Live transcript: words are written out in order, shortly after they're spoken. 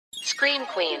Scream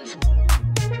Queens.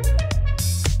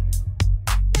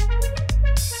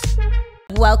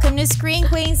 Welcome to Screen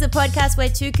Queens, the podcast where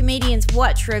two comedians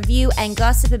watch, review, and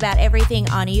gossip about everything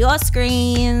on your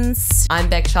screens. I'm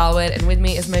Beck Charwood, and with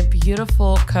me is my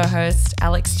beautiful co-host,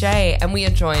 Alex J. And we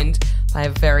are joined by a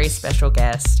very special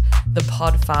guest, the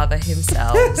Podfather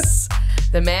himself.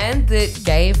 The man that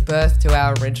gave birth to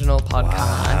our original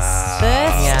podcast.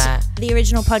 Birthed the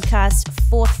original podcast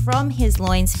forth from his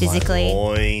loins physically. My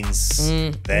loins.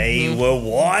 They were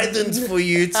widened for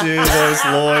you two, those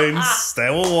loins. They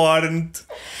were widened.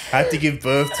 Had to give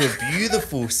birth to a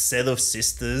beautiful set of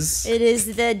sisters. It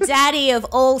is the daddy of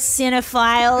all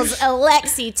cinephiles,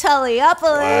 Alexei Toliopoulos.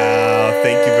 Wow,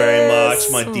 thank you very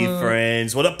much, my dear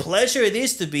friends. What a pleasure it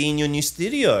is to be in your new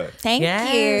studio. Thank you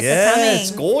for Yeah, coming.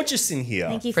 it's gorgeous in here.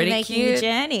 Thank you for Pretty making cute. the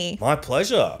journey. My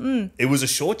pleasure. It was a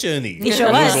short journey. It sure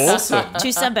It was. was awesome.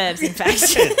 2 suburbs, in fact.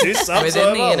 Two subs Within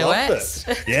over. the I inner loved west.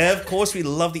 it. Yeah, of course, we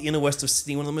love the inner west of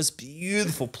Sydney, one of the most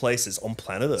beautiful places on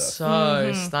planet Earth.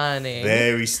 So stunning.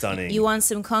 Very stunning. You want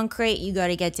some concrete, you got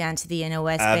to get down to the inner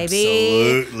west, baby.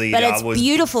 Absolutely. But I it's was-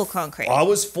 beautiful concrete. I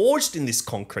was forged in this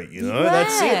concrete, you know. You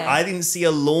That's it. were. I didn't see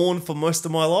a lawn for most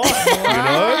of my life, you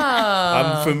know.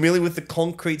 I'm familiar with the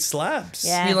concrete slabs.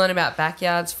 Yeah. You learn about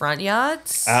backyards, front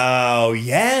yards. Oh,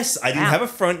 yes. I didn't Wow. have a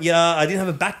front yard. I didn't have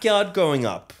a backyard growing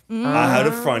up. I had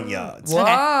a front yard. Whoa.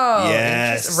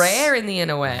 Yes. Interest- Rare in the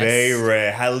inner west. Very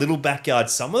rare. Had a little backyard.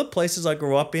 Some of the places I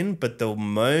grew up in, but the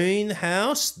main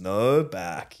house, no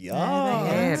backyard.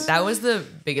 Yeah, that was the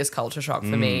biggest culture shock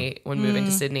for me when moving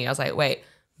to Sydney. I was like, wait,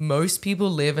 most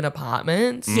people live in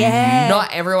apartments? Yeah.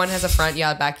 Not everyone has a front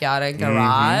yard, backyard, and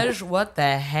garage. What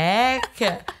the heck?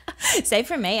 Same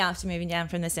for me after moving down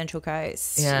from the Central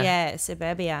Coast. Yeah. Yeah,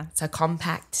 suburbia. It's a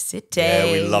compact city.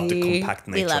 Yeah, we love the compact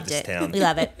We nature of loved this it. town. We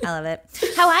love it. I love it.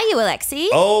 How are you, Alexei?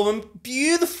 Oh, I'm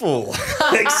beautiful.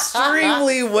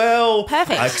 Extremely well.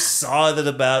 Perfect. Excited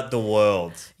about the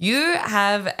world. You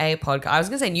have a podcast. I was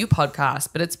going to say new podcast,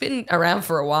 but it's been around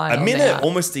for a while. A minute, now.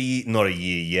 almost a year, not a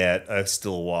year yet.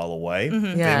 Still a while away.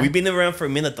 Yeah. We've been around for a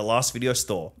minute, the last video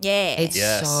store. Yeah. It's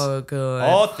Yes. so good.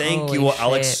 Oh, thank Holy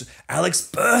you. shit. Alex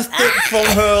birthed it from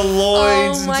her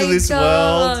loins Oh my into this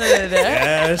God. world.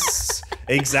 Yes.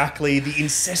 Exactly. The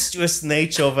incestuous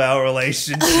nature of our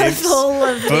relationships. Full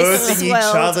of this Birthing each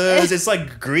world. other's. It's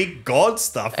like Greek god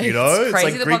stuff, you know? It's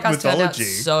crazy like the Greek podcast turned out mythology.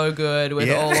 so good with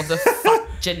Yeah. all of the fuck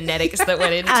genetics that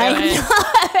went into I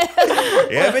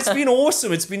it. Yeah, but it's been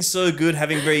awesome. It's been so good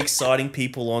having very exciting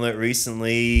people on it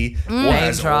recently. Well, Name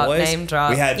as drop, always, name drop.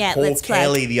 We had Yeah, Paul let's plug.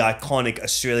 Kelly, the iconic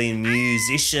Australian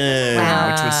musician,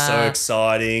 Wow. which was so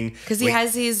exciting. Because he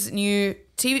has his new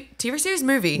TV series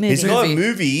movie. He's got a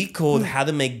movie called How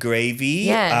to Make Gravy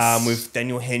Yes. with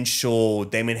Daniel Henshaw,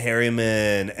 Damon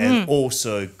Harriman, and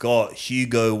also got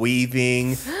Hugo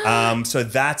Weaving. So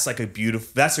that's like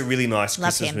that's a really nice Love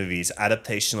Christmas him. movie. It's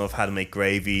adaptation of How to Make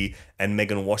Gravy, and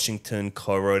Megan Washington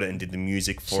co-wrote it and did the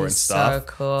music for it and She's stuff. so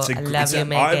cool. It's a I gr- love it's you, a-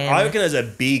 Megan. I reckon it's a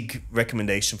big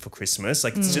recommendation for Christmas.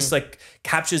 Like it's just like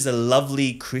captures a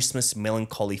lovely Christmas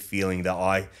melancholy feeling that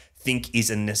I think is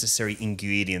a necessary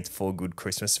ingredient for a good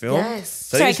Christmas film. Yes.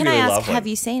 So Sorry, it's can really I ask, lovely. have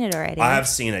you seen it already? I have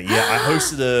seen it. Yeah, I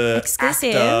hosted a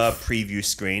Exclusive. actor preview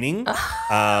screening,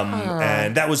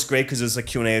 and that was great because it was a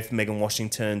Q&A with Megan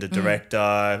Washington, the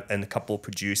director, and a couple of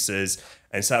producers,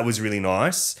 and so that was really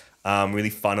nice. Really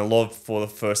fun. A lot for the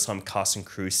first time cast and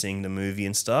crew seeing the movie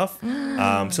and stuff.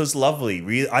 So it's lovely.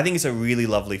 Really, I think it's a really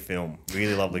lovely film.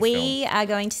 Really lovely film. We are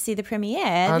going to see the premiere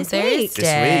On this Thursday. week. This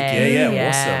week, yeah,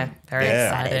 awesome. Very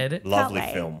Yeah. excited. Lovely Can't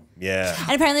wait. film. Yeah.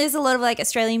 And apparently there's a lot of like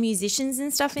Australian musicians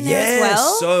and stuff in there Yeah, as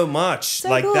well. so much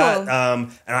like cool. that.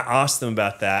 And I asked them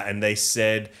about that, and they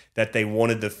said that they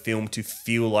wanted the film to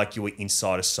feel like you were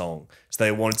inside a song. So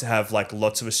they wanted to have like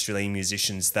lots of Australian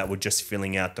musicians that were just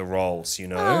filling out the roles, you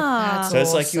know. That's So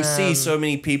it's like you'll see awesome. so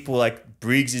many people, like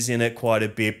Briggs is in it quite a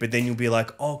bit, but then you'll be like,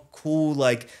 oh, cool,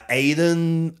 like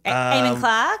Aiden, Eamon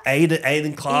Clark.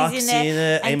 Aiden Clark's He's in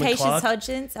it. And Eamon Patience Clark.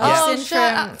 Hodgson. Oh, Hodgson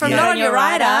shut up. From Yeah. Not On Your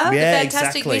Rider, the Yeah, fantastic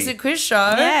exactly. music quiz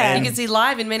show. Yeah. You can see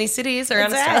live in many cities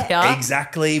around That's right. Australia.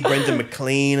 Exactly, Brendan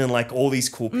McLean and like all these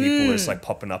cool people are just like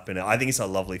popping up in it. I think it's a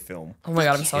lovely film. Oh my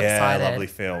God, I'm so Yeah, excited. lovely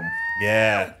film.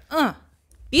 Yeah.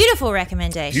 Beautiful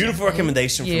recommendation. Beautiful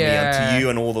recommendation from me Yeah. to you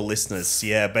and all the listeners.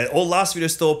 Yeah, but all last video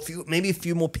store, maybe a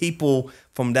few more people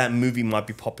from that movie might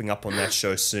be popping up on that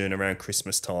show soon around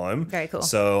Christmas time. Very cool.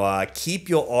 So keep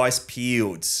your eyes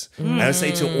peeled. And I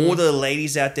say to all the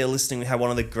ladies out there listening, we have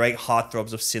one of the great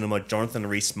heartthrobs of cinema, Jonathan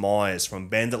Rhys-Meyers from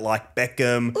Bandit Like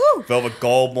Beckham, Velvet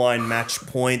Goldmine, Match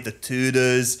Point, The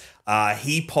Tudors.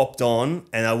 He popped on,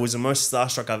 and I was the most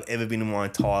starstruck I've ever been in my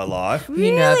entire life. Were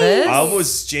you nervous? I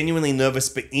was genuinely nervous,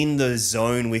 but in the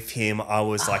zone with him, I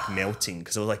was like melting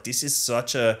because I was like, this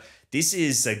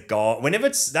is a guy.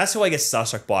 That's who I get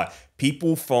starstruck by.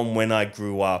 People from when I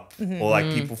grew up, or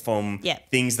like people from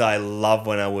things that I loved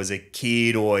when I was a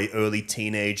kid or early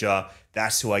teenager.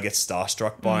 That's who I get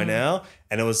starstruck by now.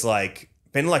 And it was like,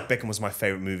 Ben Like Beckham was my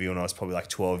favorite movie when I was probably like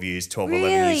 12, 11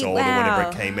 years old or whenever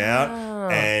it came out.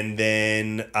 And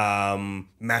then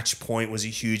Match Point was a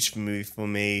huge movie for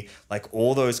me. Like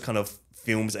all those kind of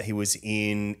films that he was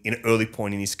in an early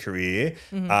point in his career.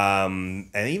 And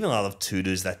even I love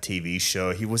Tudors, that TV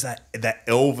show. He was that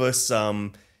Elvis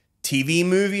TV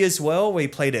movie as well where he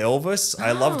played Elvis.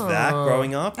 I loved that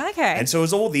growing up. Okay. And so it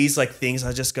was all these like things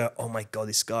I just go, oh my God,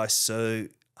 this guy's so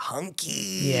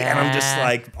hunky. Yeah. And I'm just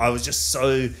like, I was just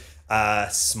so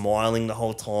smiling the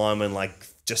whole time and like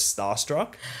just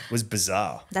starstruck. It was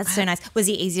bizarre. That's so nice. Was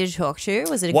he easy to talk to?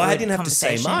 Was it a good I didn't have to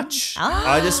say much.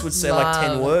 I just would say like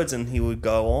 10 words and he would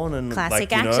go on and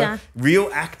Classic like, you know, actor. real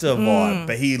actor vibe.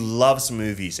 But he loves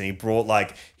movies and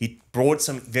he brought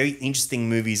some very interesting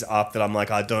movies up that I'm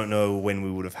like, I don't know when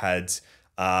we would have had.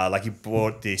 Like he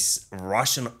brought this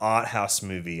Russian art house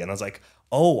movie and I was like,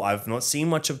 oh, I've not seen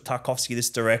much of Tarkovsky, this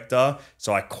director.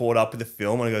 So I caught up with the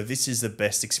film and I go, this is the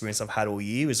best experience I've had all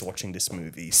year is watching this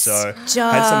movie. So I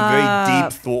had some very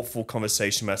deep, thoughtful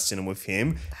conversation about cinema with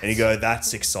him. And you go,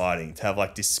 that's exciting to have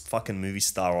like this fucking movie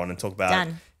star on and talk about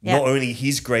not only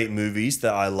his great movies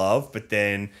that I love, but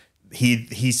then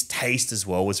his taste as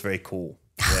well was very cool.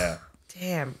 Yeah.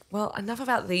 Damn. Well, enough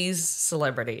about these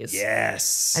celebrities.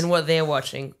 Yes. And what they're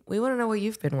watching. We want to know what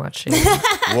you've been watching.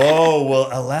 Whoa, well,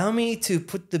 allow me to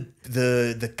put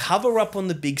the cover up on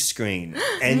the big screen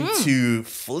and to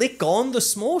flick on the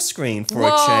small screen for a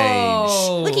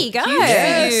change. Look at you go.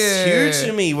 Yes, huge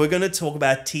to me. We're going to talk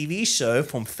about a TV show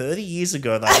from 30 years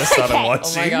ago that I started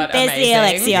watching. Oh my God, There's amazing. the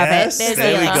Alexei of it. Yes, There's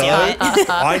there the we Alexei of it.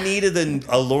 go. I needed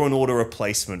a Law and Order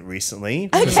replacement recently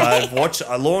because I've watched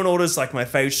Law and Order is like my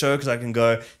favorite show because I can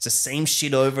go, it's the same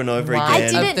shit over and over again. I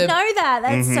didn't know that.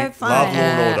 That's so fun. Love Law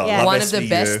and Order. Love One of the SVU.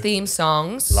 best theme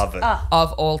songs Love it.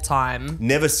 of all time.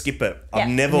 Never skip it. I've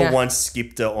never once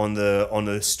skipped it on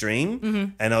the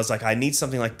stream. And I was like, I need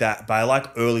something like that. But I like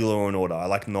early Law and Order. I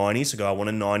like 90s. So I go, I want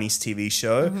a 90s TV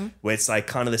show where it's like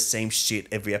kind of the same shit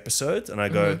every episode. And I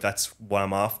go, that's what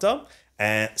I'm after.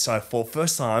 And so for the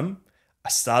first time, I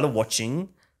started watching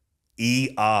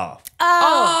ER.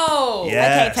 Oh.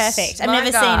 Yes. Okay, perfect. I've My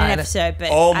never seen God. an episode, but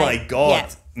Oh my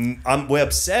God. yeah. We're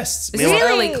obsessed. This is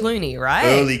Really? early Clooney, right?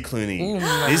 Early Clooney. Ooh,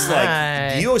 It's my.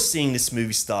 like, you're seeing this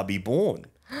movie star be born.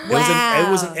 Wow. It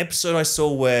was an episode I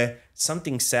saw where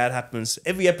something sad happens.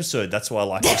 Every episode, that's why I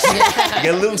like this. You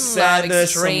get a little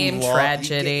sadness. extreme some love.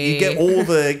 tragedy. You get all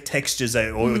the textures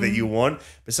that you want,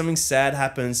 but something sad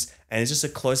happens and it's just a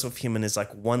close-up of him and there's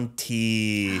like one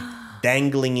tear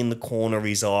dangling in the corner of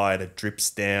his eye that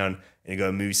drips down. And you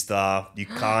go, movie star, you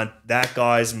can't, that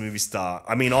guy's a movie star.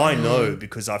 I mean, I know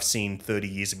because I've seen 30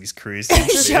 years of his career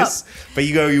since this. But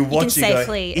you watch it, you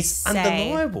go, it's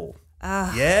undeniable.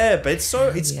 Yeah, but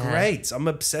it's great. I'm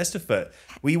obsessed with it.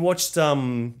 We watched,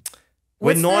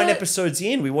 we're 9 episodes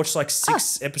in. We watched like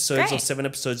 6 episodes or 7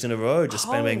 episodes in a row, just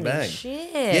bang, bang, bang.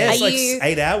 Shit. Yeah, it's like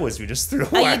 8 hours we just threw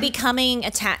away. Are you becoming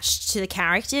attached to the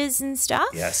characters and stuff?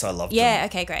 Yes, I loved them. Yeah,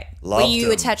 okay, great. Loved Were you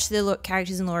them. attached to the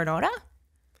characters in Law and Order?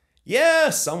 Yeah,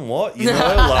 somewhat. You know,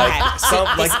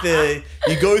 like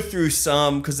you go through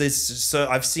some because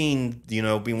I've seen,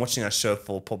 been watching that show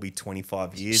for probably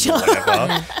 25 years or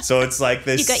whatever. So it's like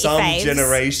there's some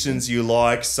generations you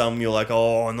like, some you're like,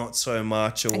 oh, not so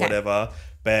much or whatever.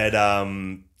 But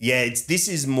this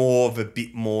is more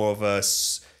of a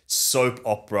soap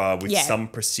opera with some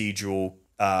procedural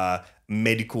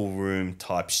medical room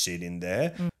type shit in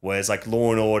there. Whereas like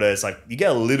Law and Order is like you get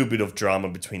a little bit of drama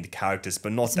between the characters,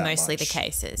 but not that much. Mostly the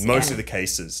cases. Mostly the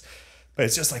cases. But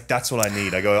it's just like that's what I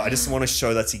need. I just want to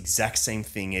show that's the exact same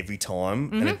thing every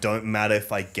time. And it don't matter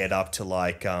if I get up to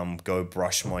like go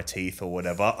brush my teeth or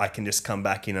whatever. I can just come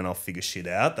back in and I'll figure shit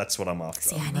out. That's what I'm after.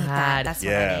 See, I need that. That's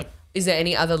what I need. Is there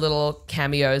any other little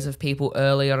cameos of people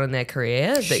early on in their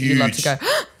career that you love to go,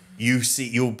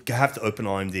 You'll have to open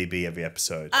IMDb every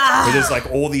episode. But there's like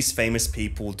all these famous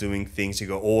people doing things. You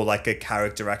go, or like a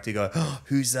character actor, you go,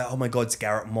 who's that? Oh my God, it's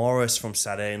Garrett Morris from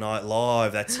Saturday Night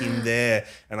Live. That's him there.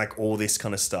 And like all this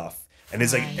kind of stuff. And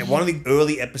there's like one of the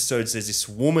early episodes, there's this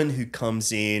woman who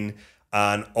comes in,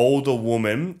 an older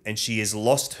woman, and she has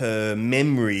lost her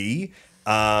memory.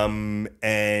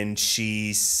 And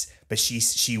she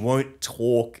won't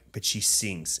talk, but she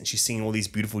sings. And she's singing all these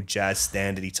beautiful jazz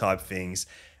standardy type things.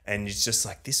 and it's just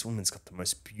like, this woman's got the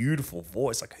most beautiful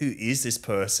voice. Like, who is this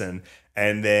person?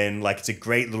 And then, like, it's a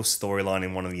great little storyline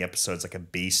in one of the episodes, like a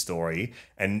B story.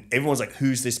 And everyone's like,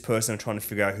 who's this person? I'm trying to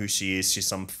figure out who she is. She's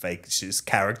some fake, she's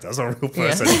character, it's not a real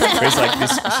person. But it's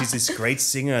like, she's this great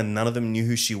singer and none of them knew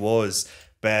who she was.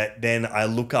 But then I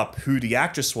look up who the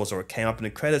actress was, or it came up in the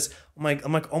credits. I'm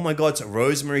like, oh my God, it's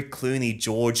Rosemary Clooney,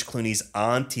 George Clooney's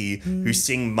auntie, who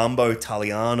sing Mambo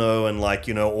Italiano and, like,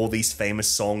 you know, all these famous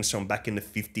songs from back in the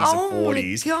 50s and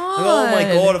 40s. Oh my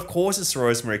God, of course it's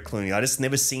Rosemary Clooney. I just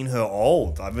never seen her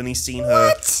old. I've only seen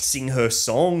her sing her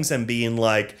songs and be in,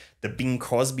 like, the Bing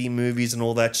Crosby movies and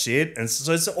all that shit. And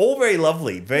so it's all very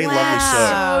lovely. Very lovely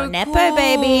show. So Nepo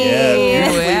baby.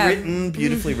 Yeah,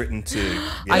 beautifully written too.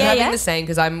 Yeah. I'm having the same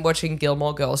because I'm watching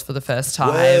Gilmore Girls for the first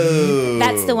time. Whoa.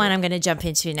 That's the one I'm going to jump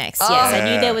into next. Yes, I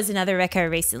knew there was another reco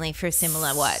recently for a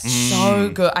similar watch. So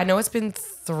good. I know it's been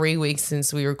 3 weeks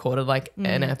since we recorded like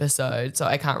an episode, so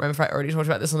I can't remember if I already talked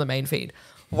about this on the main feed.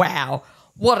 Wow.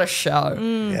 What a show.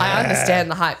 I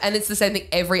understand the hype. And it's the same thing.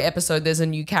 Every episode there's a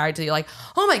new character. You're like,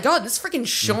 oh my God, this is freaking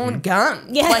Sean Gunn.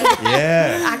 Yeah. Like,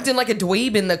 acting like a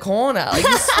dweeb in the corner. Like,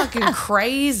 he's fucking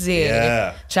crazy.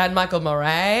 Yeah. Chad Michael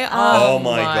Murray. Oh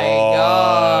my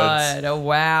God. Oh,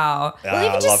 wow. Well,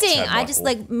 even I just love seeing, Chad I just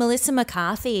Michael. like Melissa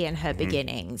McCarthy and her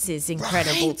beginnings is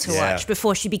incredible to watch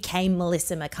before she became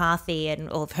Melissa McCarthy and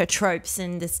all of her tropes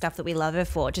and the stuff that we love her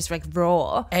for, just like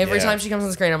raw. Every time she comes on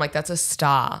the screen, I'm like, that's a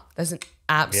star. That's an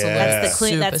absolute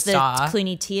That's the superstar.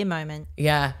 Clooney tier moment.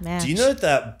 Yeah. Man. Do you know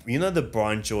that, the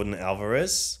Brian Jordan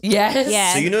Alvarez? Yes.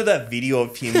 Yeah. So you know that video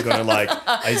of him going like,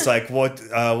 it's like, what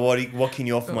can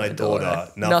you offer my daughter?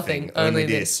 Nothing. Only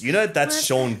this. You know that's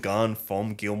Sean Gunn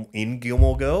from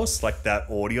Gilmore Girls, like that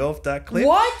audio of that clip.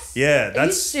 What? Yeah,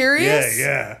 that's you serious?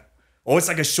 Yeah. Or it's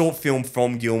like a short film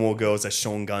from Gilmore Girls that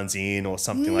Sean Gunn's in, or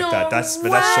something like that. That's Sean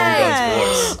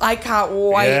Gunn's voice. I can't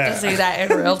wait to see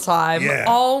that in real time. Yeah.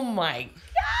 Oh my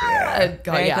God.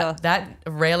 Very cool. That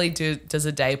rarely does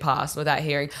a day pass without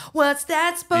hearing, what's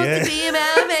that supposed to be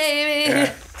about,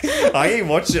 baby? I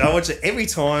watch it. I watch it every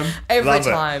time. Every Love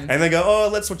time. It. And they go, oh,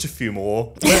 let's watch a few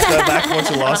more. Let's go back and watch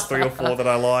the last 3 or 4 that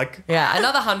I like. Yeah,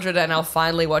 another 100 and I'll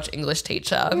finally watch English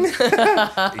Teacher. English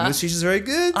teacher's very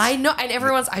good. I know, and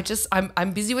everyone's,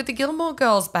 I'm busy with the Gilmore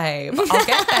Girls, babe. I'll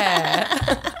get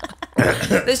there.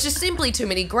 There's just simply too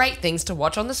many great things to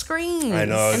watch on the screen. I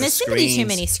know. And there's simply too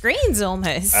many screens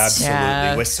almost. Absolutely.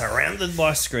 Yeah. We're surrounded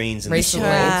by screens in Recently,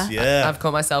 this world. Yeah. I've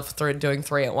caught myself doing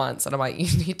 3 at once, and I'm like,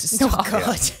 you need to stop. Oh,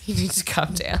 God. You need to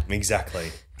calm down.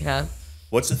 Exactly. Yeah.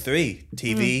 What's a 3?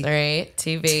 TV? 3,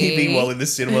 TV. TV while in the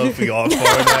cinema with your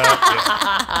iPhone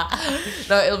out. Yeah.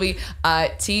 No, it'll be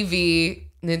TV,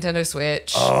 Nintendo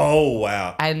Switch, Oh,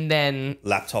 wow. and then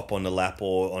Laptop on the lap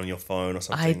or on your phone or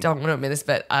something. I don't want to admit this,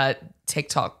 but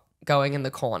TikTok going in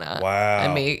the corner.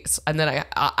 Wow. And then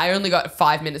I only got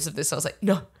 5 minutes of this, so I was like,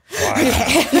 no, Wow. you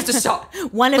have to stop.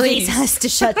 One of Please. these has to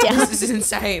shut down. This is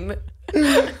insane.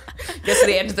 Gets to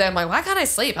the end of the day, I'm like, why can't I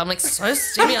sleep? I'm like so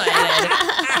stimulated.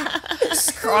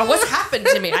 What's happened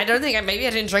to me? I don't think maybe I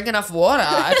didn't drink enough water.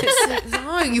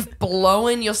 No, you've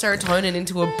blown your serotonin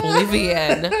into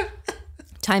oblivion.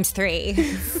 Times 3.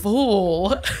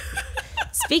 Fool.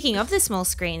 Speaking of the small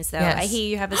screens, though, Yes. I hear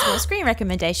you have a small screen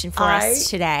recommendation for us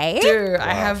today.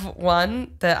 I have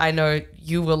one that I know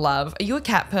you will love. Are you a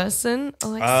cat person,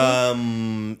 Alexei?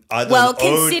 I Well, don't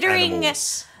own considering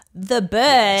animals. the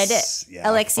bird Yeah.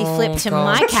 Alexei flipped to God,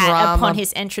 my cat drama. upon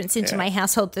his entrance into my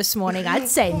household this morning, I'd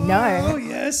say Oh, no.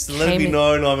 yes. Let it Came be in-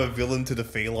 known I'm a villain to the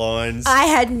felines. I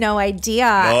had no idea.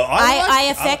 I I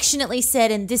affectionately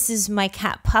said, and this is my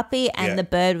cat Puppy, and Yeah. the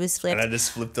bird was flipped. and I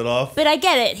just flipped it off. But I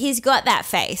get it. He's got that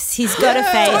face. He's got a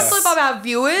Don't face. flip up our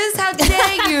viewers. How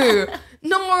dare you?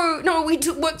 No, we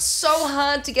worked so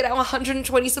hard to get our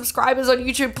 120 subscribers on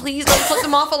YouTube. Please don't flip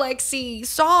them off, Alexei.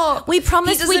 Stop. We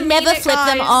promised He we'd doesn't mean never it, flip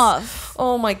them guys. off.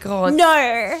 Oh my God.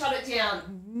 No. Shut it down.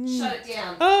 Shut it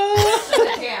down.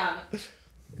 Shut it down.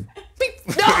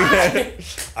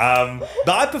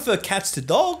 But I prefer cats to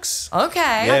dogs. Okay.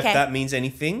 Yeah, Okay. if that means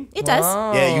anything. It does.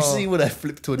 Yeah, usually when I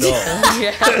flip to a dog,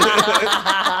 Yeah.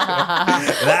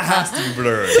 that has to be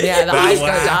blurred. Yeah, the That eyes will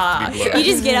go have to dark. be blurred. You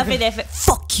just get up in there for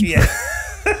fuck you. Yeah.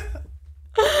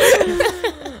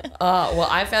 Well,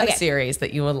 I found a Okay. series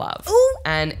that you will love. Ooh.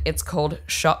 And it's called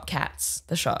Shop Cats,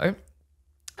 the show.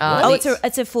 Oh,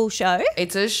 it's a full show.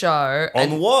 It's a show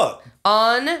On what?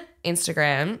 on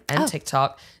Instagram and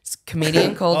TikTok. It's a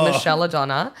comedian called Michelle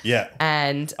O'Donnell. Yeah.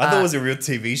 And I thought it was a real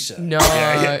TV show. no,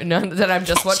 that I'm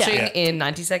just watching in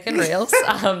 90-second reels.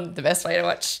 The best way to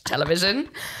watch television.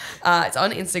 It's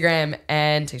on Instagram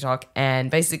and TikTok.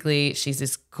 And basically, she's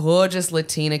this gorgeous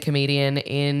Latina comedian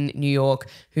in New York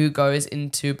who goes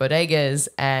into bodegas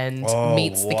and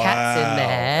meets the cats in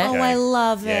there. Oh, I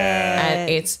love it. And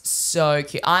it's so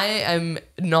cute. I am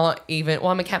not even, well,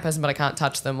 I'm a cat person, but I can't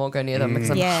touch them or go near them because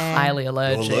I'm highly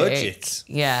allergic. You're allergic?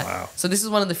 Yeah. Wow. So this is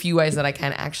one of the few ways that I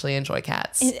can actually enjoy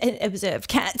cats. And observe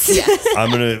cats.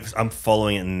 Yes. I'm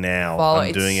following it now. Follow,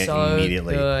 I'm doing it's it so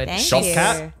immediately. good. Thank Shop you.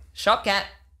 cat. Shop cat.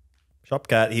 Shop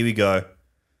cat. Here we go.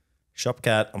 Shop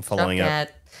cat. I'm following it.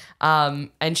 Cat.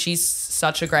 And she's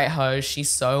such a great host. She's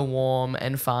so warm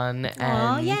and fun.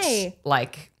 And yay.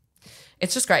 like,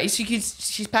 it's just great.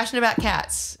 She's passionate about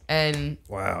cats. And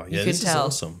Wow. You Yeah, can this tell.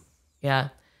 is awesome. yeah,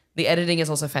 the editing is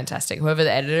also fantastic. Whoever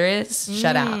the editor is,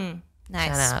 shout out. Nice.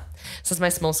 Shout out. So it's my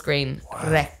small screen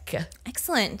rec.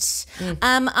 Excellent.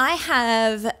 I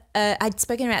have, I'd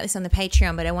spoken about this on the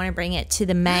Patreon, but I want to bring it to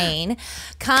the main.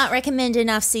 Can't recommend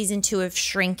enough season 2 of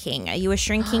Shrinking. Are you a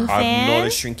Shrinking fan? I'm not a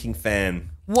Shrinking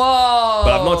fan. Whoa.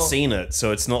 But I've not seen it,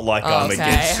 so it's not like I'm okay.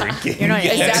 against Shrinking. You're not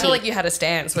It Yeah. sounded like you had a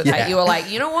stance with that. You were like,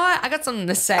 you know what? I got something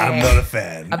to say I'm not a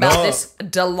fan. about No. this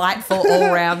delightful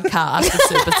all-round cast of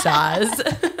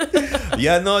superstars.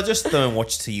 Yeah, no, I just don't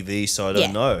watch TV, so I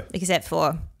don't know. Except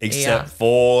for Except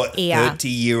for Yeah.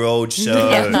 30-year-old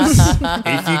shows.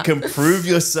 If you can prove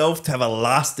yourself to have a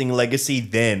lasting legacy,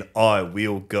 then I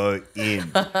will go in.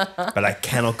 But I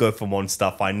cannot go for one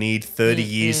stuff. I need 30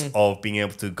 years of being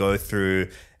able to go through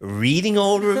reading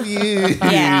old reviews,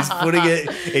 putting it.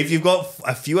 If you've got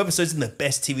a few episodes in the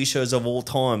best TV shows of all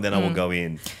time, then I will go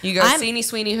in. You go, Seanie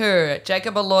Sweeney who?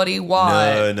 Jacob Elordi,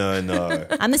 why? No.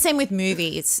 I'm the same with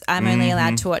movies. I'm only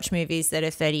allowed to watch movies that are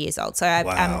 30 years old. So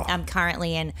Wow. I'm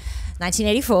currently in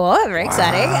 1984. Very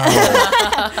exciting.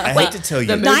 I hate to tell you,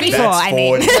 movie? 94, that's I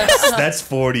mean. 40, that's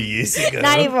 40 years ago.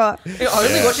 94. You're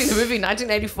only watching the movie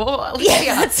 1984.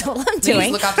 Yeah, that's all I'm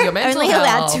doing. look after your mental Only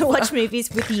allowed health. to watch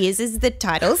movies with years as the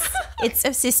titles. It's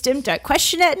a system. Don't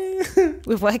question it.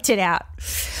 We've worked it out.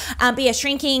 But yeah,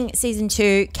 Shrinking season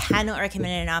 2, cannot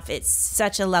recommend it enough. It's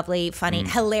such a lovely, funny,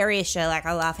 hilarious show. Like,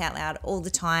 I laugh out loud all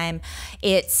the time.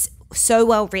 It's so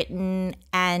well written,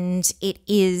 and it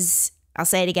is, I'll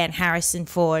say it again, Harrison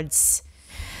Ford's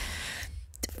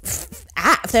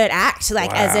third act,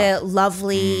 like as a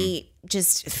lovely,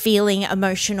 just feeling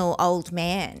emotional old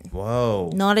man.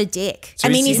 Whoa. Not a dick. So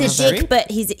I mean, is he's he a a dick, shrink?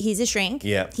 but he's a shrink.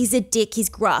 Yeah. He's a dick. He's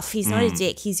gruff. He's not a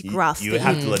dick. He's gruff. you but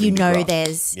have to let you him be know gruff.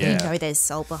 there's Yeah. you know there's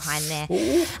soul behind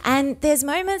there. And there's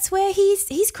moments where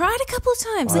he's cried a couple of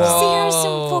times. Like, see Harrison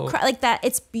Ford cry like that.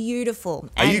 It's beautiful.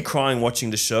 Are And- you crying watching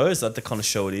the show? Is that the kind of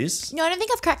show it is? No, I don't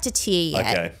think I've cracked a tear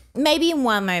yet. Okay. Maybe in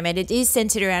one moment. It is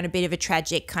centered around a bit of a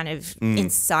tragic kind of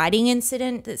inciting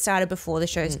incident that started before the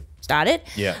show started.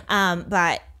 Yeah.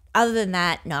 But other than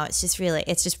that, no, it's just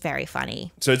very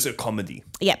funny. So it's a comedy.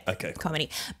 Yep. Okay, cool. Comedy.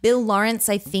 Bill Lawrence,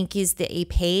 I think, is the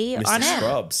EP on Mr. it.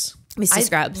 Scrubs. Mr. I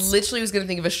Scrubs. literally was going to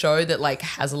think of a show that like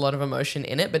has a lot of emotion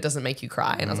in it but doesn't make you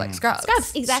cry. And I was like, Scrubs.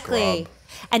 Scrubs, exactly.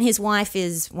 Scrub. And his wife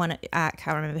is one. I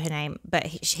can't remember her name, but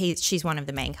she's one of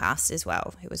the main cast as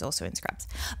well, who was also in Scrubs.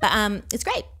 But it's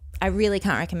great. I really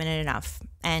can't recommend it enough.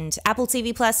 And Apple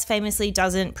TV Plus famously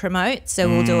doesn't promote, so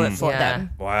we'll do it for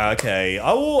them. Wow, okay.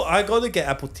 I got to get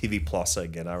Apple TV Plus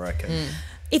again, I reckon.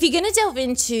 If you're going to delve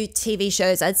into TV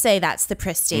shows, I'd say that's the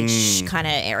prestige kind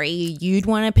of area you'd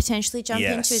want to potentially jump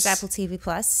into is Yes. Apple TV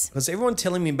Plus. Because everyone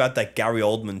telling me about that Gary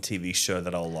Oldman TV show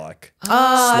that I'll like. Oh,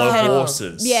 I've Slow heard of-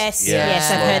 Horses. Yes, Yeah.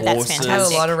 yes, I've Slow heard that's Horses. I have a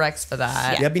fantastic. lot of recs for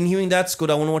that. Yeah, I've been hearing that's good.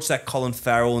 I want to watch that Colin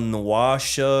Farrell noir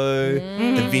show,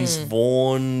 the Vince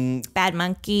Vaughn. Bad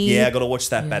Monkey. Yeah, I got to watch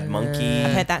that Bad Monkey.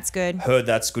 I've heard that's good. Heard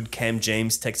that's good. Cam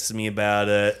James texted me about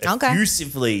it Okay.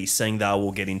 effusively, saying that I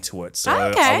will get into it. So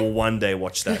Okay. I will one day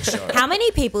watch that show. How many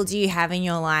people do you have in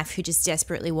your life who just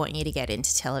desperately want you to get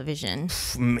into television?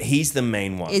 He's the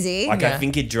main one. Is he? Like, I Yeah.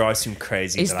 think it drives him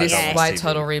crazy. Is that this I don't watch why TV.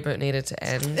 Total Reboot needed to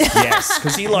end? Yes,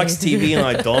 because he likes TV and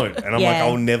I don't. And I'm like, Yeah.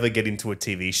 I'll never get into a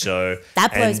TV show.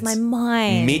 That blows And my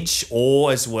mind. Mitch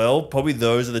Orr as well. Probably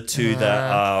those are the two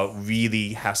that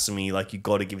really hassle me. Like, you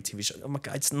got to give a TV show. I'm like,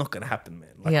 it's not going to happen, man.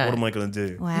 Like, Yeah. what am I going to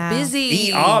do? Wow.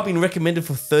 Busy. ER been recommended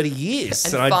for 30 years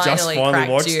And and I just finally finally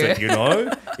cracked watched you. it, you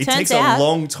know? It Turns takes out, a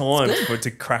long time for it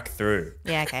to crack through.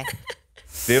 Yeah, okay.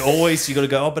 They're always, you got to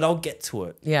go, oh, but I'll get to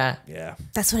it. Yeah. Yeah.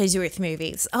 That's what I do with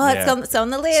movies. Oh, Yeah. it's on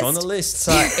the list. It's on the list.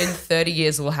 So in 30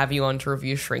 years, we'll have you on to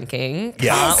review Shrinking.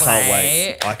 Yeah, I Can't can't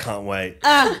wait. I can't wait.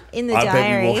 Ah, in the I diary.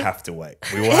 bet we will have to wait.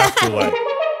 We will have to wait.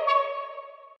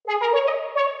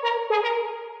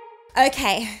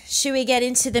 Okay, should we get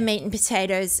into the meat and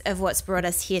potatoes of what's brought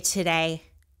us here today,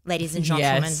 ladies and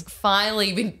gentlemen? Yes, finally.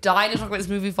 You've been dying to talk about this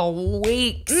movie for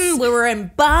weeks. We were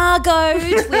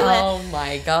embargoed. Oh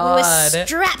my God. We were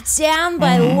strapped down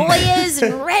by lawyers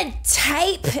and red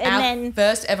tape. And Our then,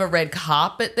 first ever red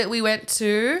carpet that we went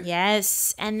to.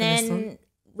 yes, and then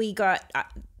we got,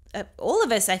 all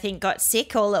of us, I think, got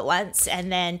sick all at once.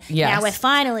 And then Yes. now we're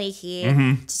finally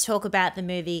here to talk about the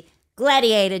movie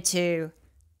Gladiator II.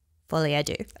 Fully I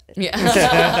do.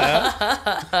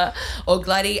 Yeah. Or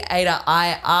Gladiator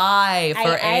II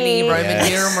for any Roman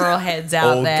numeral heads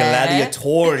out Or there.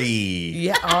 gladiatori.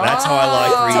 Yeah. That's how I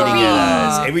like reading it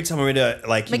as. Every time I read it,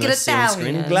 like, Make it see on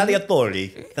screen, Italian.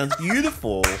 gladiatori. Sounds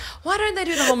beautiful. Why don't they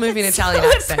do the whole movie in Italian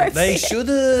accent? They should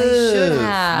have. should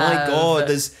My have.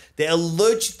 God, they're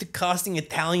allergic to casting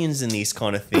Italians in these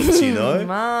kind of things, you know? They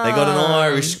got an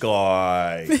Irish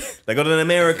guy. They got an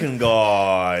American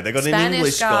guy. They got an Spanish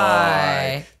English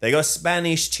guy. They got a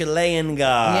Spanish Chilean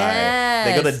guy.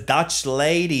 They got a Yes. Dutch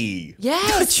lady.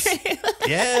 Yes.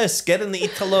 Yes, get an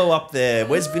Italo up there.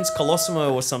 Where's Vince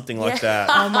Colosimo or something like that?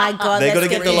 Oh my God. They got to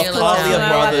let's get the real LaPaglia Italian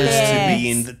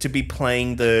brothers there. to be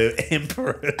playing the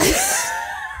emperors.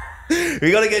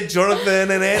 We got to get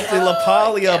Jonathan and Anthony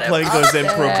LaPaglia playing those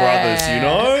emperor brothers, you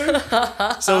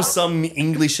know? So some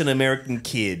English and American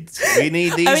kids. We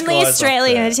need these Only guys up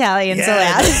Australian there. Italians Yeah,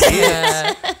 allowed. that's it.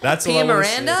 Yeah. That's what Pia I wanna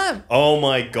see. Miranda? Oh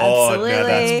my God, no,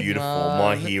 Absolutely. that's beautiful.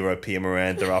 My hero, Pia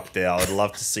Miranda, up there. I would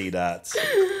love to see that.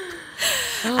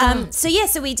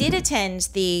 So we did attend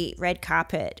the red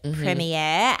carpet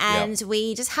premiere, and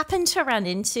we just happened to run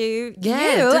into you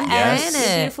didn't and plan your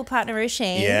it. beautiful partner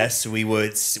Roisin. Yes, we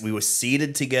were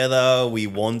seated together. We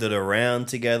wandered around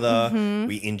together.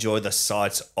 We enjoyed the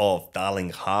sights of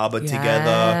Darling Harbour together.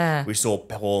 Yeah. We saw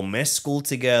Paul Mescal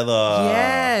together.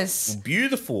 Yes.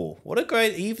 Beautiful. What a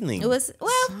great evening. It was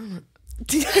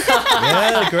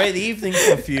yeah, a great evening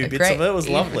for a few bits Great of it. It was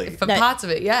lovely. For No. parts of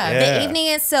it, yeah. Yeah. the evening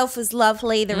itself was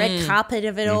lovely. The red carpet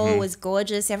of it all was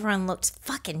gorgeous. Everyone looked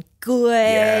fucking good.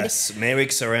 Yes,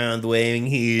 Merrick's around wearing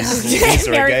his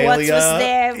Eric Watts regalia. was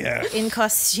there Yeah. in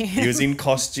costume. He was in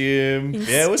costume.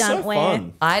 Yeah, it was so stunt wear.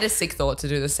 fun. I had a sick thought to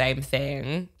do the same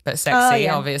thing, but sexy,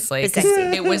 yeah. obviously. But 'cause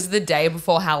sexy. It was the day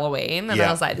before Halloween, and Yeah.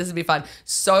 I was like, this would be fun.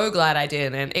 So glad I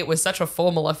didn't. And it was such a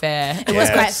formal affair. It was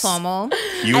quite Yes. formal.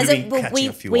 You would have been catching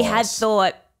a few we had eyes.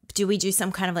 thought, do we do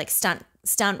some kind of like stunt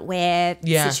wear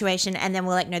Yeah. situation? And then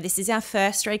we're like, no, this is our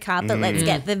first red carpet. Let's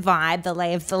get the vibe, the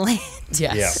lay of the land.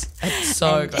 Yes. I'm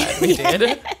so glad we did.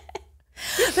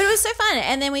 But it was so fun.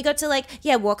 And then we got to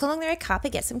walk along the red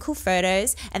carpet, get some cool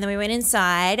photos. And then we went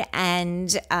inside and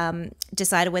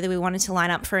decided whether we wanted to line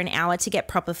up for an hour to get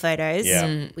proper photos.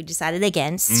 Yeah. We decided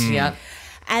against. Yeah.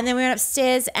 And then we went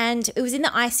upstairs and it was in the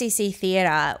ICC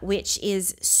theatre, which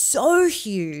is so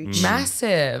huge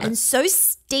Massive. and so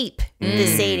steep, the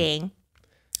seating.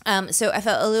 So I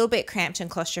felt a little bit cramped and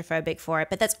claustrophobic for it.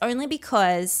 But that's only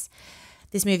because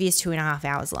this movie is 2.5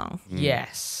 hours long.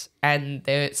 Yes. And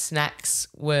the snacks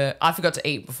were, I forgot to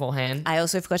eat beforehand. I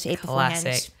also forgot to eat Classic.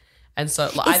 beforehand. And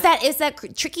so, like, Is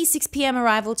that tricky 6 p.m.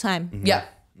 arrival time? yeah.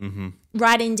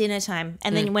 Right in dinner time.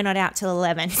 And then we're not out till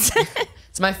 11.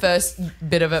 It's my first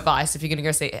bit of advice if you're going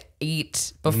to go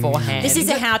eat beforehand. This is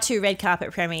a how-to red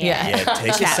carpet premiere. Yeah. Yeah,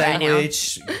 take a Chat right now.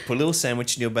 sandwich, put a little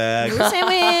sandwich in your bag.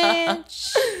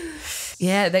 Sandwich.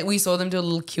 Yeah, we saw them do a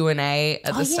little Q&A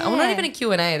at the start. Well, not yeah. even a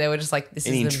Q&A. They were just like, this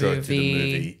An is the intro movie. to the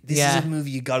movie. This yeah. is a movie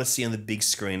you got to see on the big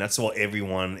screen. That's what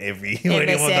anyone says.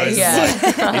 knows.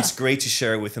 Yeah. It's great to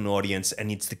share it with an audience,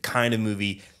 and it's the kind of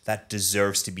movie that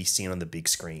deserves to be seen on the big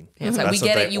screen. It's like, we That's what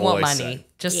get they it, you want always money. say.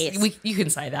 Just, Yes. you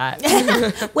can say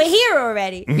that. We're here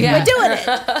already. Yeah. We're doing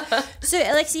it. So,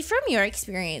 Alexei, from your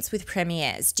experience with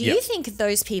premieres, do you Yeah. think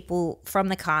those people from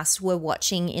the cast were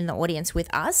watching in the audience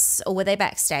with us, or were they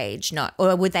backstage? Not,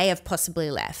 or would they have possibly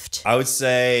left? I would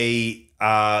say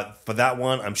for that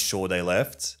one, I'm sure they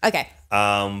left. Okay.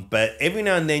 But every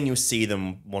now and then you'll see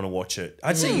them want to watch it.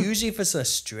 I'd say usually if it's an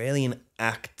Australian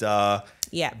actor,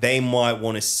 Yeah. they might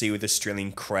want to see with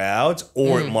Australian crowds,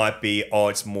 or it might be,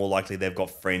 it's more likely they've got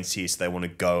friends here, so they want to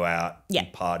go out Yeah.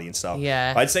 and party and stuff.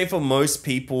 Yeah. I'd say for most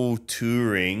people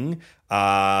touring,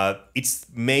 it's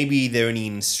maybe they're only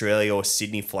in Australia or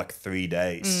Sydney for like 3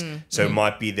 days. So it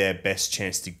might be their best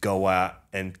chance to go out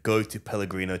and go to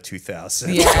Pellegrino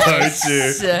 2000.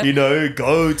 Yes.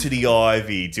 Go to the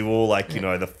Ivy, do all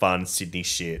the fun Sydney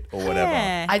shit or whatever.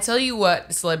 Yeah. I tell you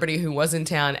what, celebrity who was in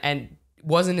town and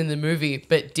wasn't in the movie,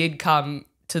 but did come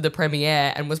to the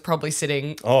premiere and was probably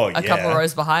sitting a couple yeah.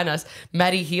 rows behind us,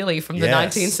 Matty Healy from the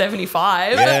Yes.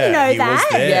 1975. didn't know he was that.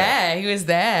 there. Yeah, he was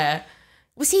there.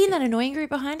 Was he in that annoying group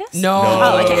behind us? No.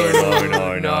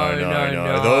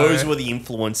 No. Those were the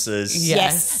influencers.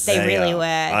 Yes, they really were.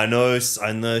 I know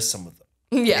some of them.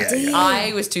 Yeah.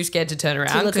 I was too scared to turn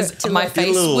around because my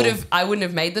face I wouldn't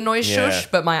have made the noise shush,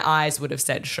 but my eyes would have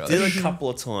said shush. Did it a couple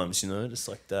of times, just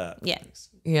like that. Yeah.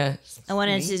 Yeah. I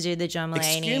wanted to do the John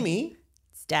Mulaney. Excuse me.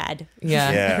 Dad.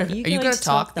 Yeah. Are Are you going to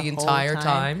talk the entire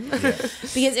time?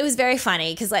 Because it was very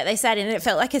funny because like they sat in and it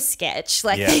felt like a sketch.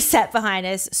 Like they sat behind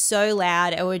us so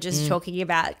loud and were just talking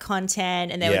about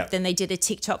content and then they did a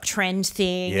TikTok trend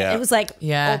thing. Yeah. It was like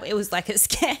it was like a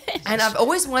sketch. And I've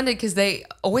always wondered because they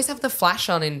always have the flash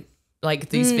on in like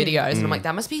these videos and I'm like,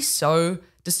 that must be so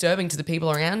disturbing to the people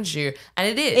around you. And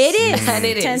it is. It is. And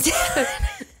it is.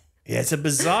 Yeah, it's a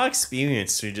bizarre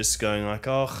experience. You're just going like,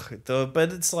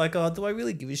 but it's like, do I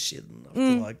really give a shit enough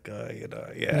to like go,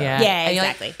 Yeah, And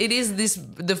exactly. like, it is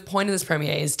the point of this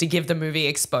premiere is to give the movie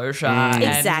exposure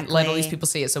Exactly. and let all these people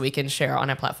see it so we can share it on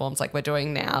our platforms like we're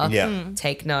doing now. Yeah.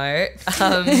 Take note.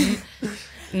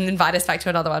 And invite us back to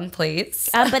another one, please.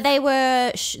 But they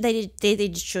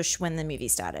did shush when the movie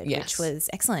started, which was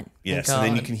excellent. Yeah, so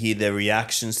then you can hear their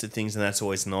reactions to things, and that's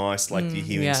always nice. Like you're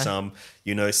hearing some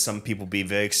people be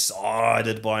very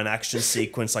excited by an action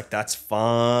sequence. Like that's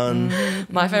fun.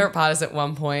 My favorite part is at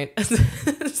one point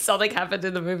something happened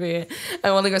in the movie,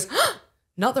 and one goes,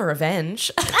 "Not the revenge."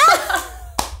 Oh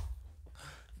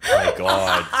my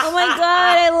god! Oh my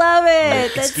god, I love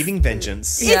it. It's giving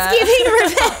vengeance. It's giving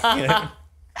revenge.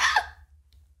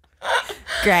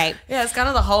 Great. Yeah, it's kind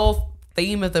of the whole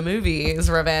theme of the movie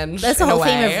is revenge. That's the whole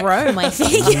theme of Rome, I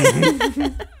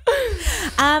think.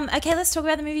 Okay, let's talk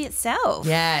about the movie itself.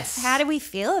 Yes. How do we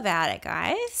feel about it,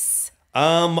 guys?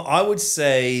 I would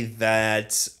say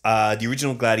that the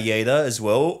original Gladiator as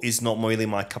well is not really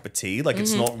my cup of tea. Like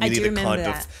it's not really the kind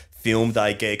of film that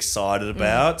I get excited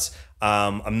about.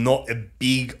 I'm not a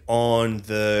big on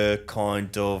the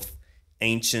kind of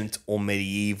ancient or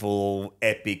medieval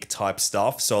epic type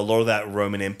stuff. So a lot of that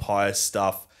Roman Empire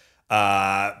stuff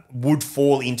would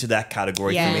fall into that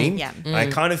category for me. Yeah. I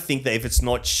kind of think that if it's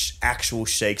not actual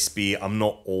Shakespeare, I'm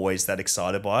not always that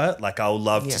excited by it. Like I would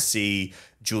love to see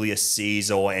Julius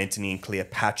Caesar or Antony and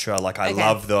Cleopatra. Like I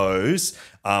love those.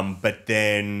 But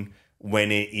then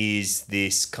when it is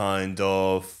this kind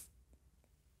of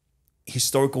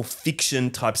historical fiction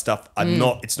type stuff,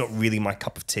 it's not really my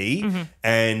cup of tea.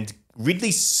 And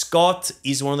Ridley Scott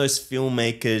is one of those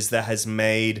filmmakers that has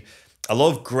made a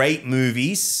lot of great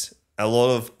movies, a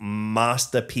lot of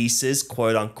masterpieces,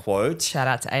 quote unquote. Shout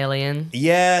out to Alien.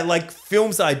 Yeah, like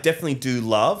films that I definitely do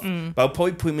love, but I'll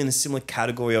probably put him in a similar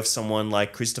category of someone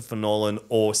like Christopher Nolan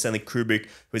or Stanley Kubrick,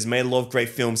 who has made a lot of great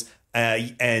films.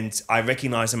 And I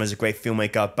recognize them as a great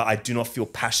filmmaker, but I do not feel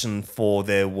passion for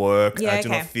their work. I do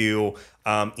not feel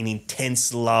an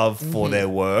intense love for their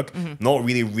work. Not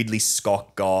really a Ridley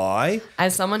Scott guy.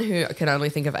 As someone who can only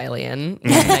think of Alien,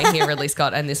 they hear Ridley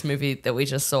Scott and this movie that we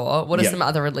just saw, what are some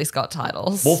other Ridley Scott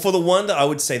titles? Well, for the one that I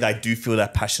would say that I do feel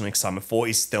that passion and excitement for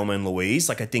is Thelma and Louise.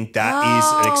 Like I think that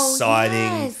is an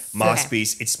exciting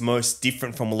masterpiece. It's most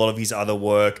different from a lot of his other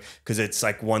work because it's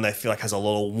like one that I feel like has a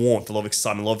lot of warmth, a lot of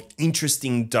excitement, a lot of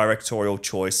interesting directorial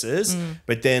choices.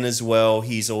 But then as well,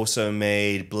 he's also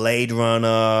made Blade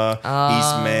Runner.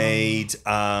 He's made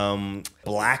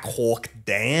Black Hawk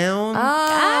Down.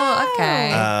 Oh, okay.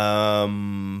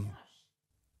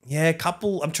 Yeah, a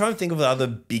couple. I'm trying to think of the other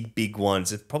big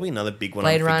ones. There's probably another big one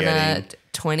Blade I'm forgetting. Runner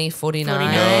 2049.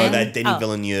 No, that Denis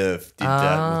Villeneuve did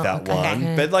that with that one.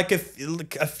 Okay. But like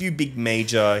a few big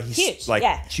major,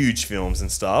 huge films and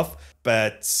stuff.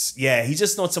 But yeah, he's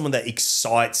just not someone that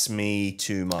excites me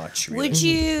too much.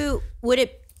 Really. Would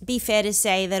it be fair to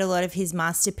say that a lot of his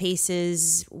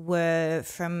masterpieces were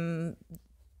from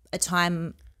a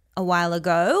time a while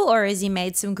ago, or has he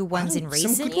made some good ones in recent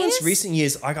years? Some good ones recent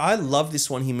years. I love this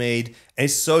one he made, and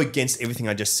it's so against everything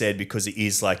I just said because it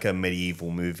is like a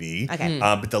medieval movie. Okay.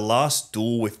 But The Last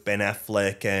Duel with Ben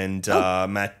Affleck and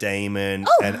Matt Damon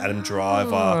and Adam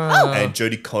Driver and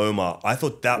Jodie Comer, I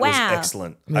thought that was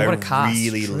excellent. I what a cast.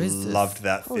 Really loved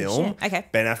that film. Shit. Okay.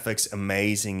 Ben Affleck's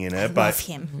amazing in it. Love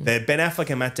him. Ben Affleck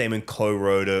and Matt Damon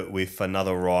co-wrote it with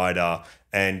another writer.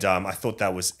 And I thought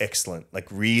that was excellent, like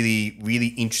really, really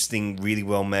interesting, really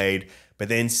well made. But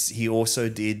then he also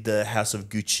did the House of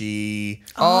Gucci.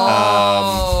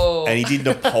 And he did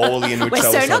Napoleon, which We're I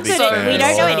was so a not big good fan at We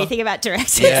don't know of. anything about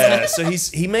directors. Yeah, so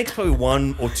he makes probably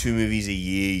 1 or 2 movies a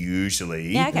year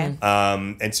usually. Yeah, okay.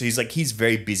 And so he's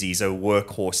very busy. He's a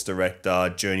workhorse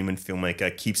director, journeyman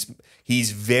filmmaker.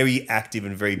 He's very active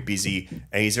and very busy,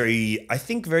 and he's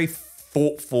very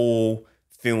thoughtful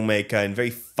filmmaker and very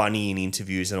funny in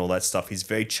interviews and all that stuff. He's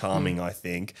very charming, I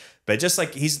think. But just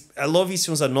like a lot of his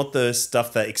films are not the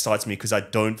stuff that excites me because I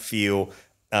don't feel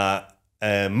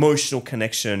emotional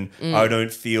connection. I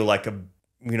don't feel like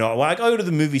I go to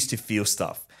the movies to feel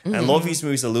stuff. And a lot of his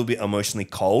movies are a little bit emotionally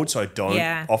cold, so I don't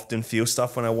often feel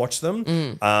stuff when I watch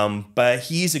them. But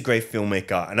he is a great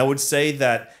filmmaker. And I would say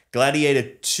that Gladiator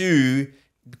 2,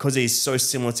 because it is so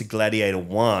similar to Gladiator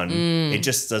 1, it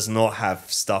just does not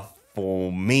have stuff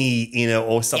for me in it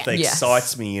or stuff that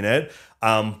excites me in it.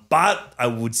 But I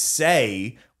would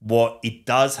say what it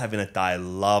does have in it that I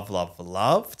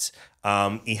loved.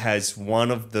 It has one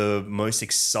of the most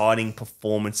exciting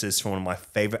performances from one of my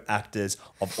favorite actors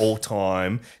of all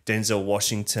time, Denzel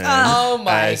Washington. Oh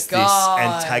my as God.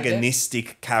 this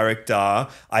antagonistic character.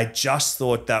 I just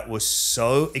thought that was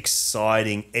so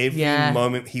exciting. Every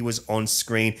moment he was on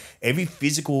screen, every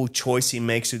physical choice he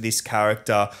makes with this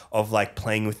character of like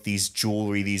playing with these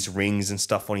jewelry, these rings and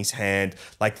stuff on his hand,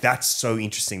 like that's so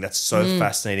interesting. That's so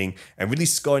fascinating. And Ridley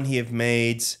Scott and he have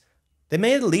made... They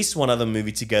made at least one other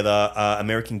movie together,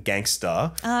 American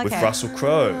Gangster, with Russell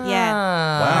Crowe. Yeah.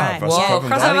 Wow, Right. Russell Yeah. Crowe from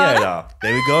Gladiator.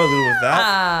 There we go, a little of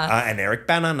that. And Eric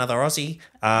Bana, another Aussie.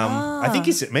 I think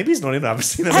maybe he's not in it. I haven't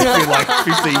seen that movie in like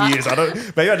 15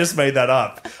 years. Maybe I just made that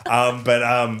up. But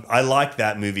I like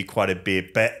that movie quite a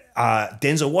bit. But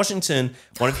Denzel Washington,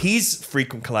 one of his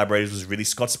frequent collaborators was Ridley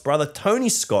Scott's brother, Tony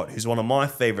Scott, who's one of my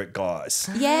favorite guys.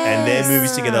 Yes. And their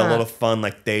movies together are a lot of fun,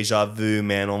 like Deja Vu,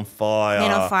 Man on Fire.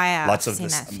 Man on Fire. Lots of I've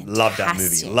this. seen that. Love that movie.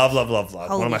 Fantastic. Love. One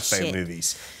Holy of my favorite shit.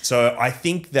 movies. So I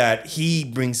think that he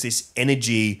brings this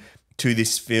energy to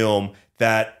this film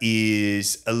that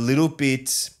is a little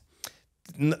bit...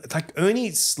 like only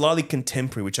slightly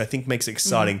contemporary, which I think makes it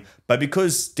exciting. But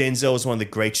because Denzel is one of the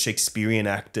great Shakespearean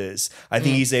actors, I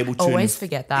think he's able to Always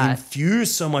forget that.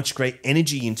 infuse so much great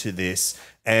energy into this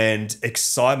and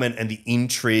excitement and the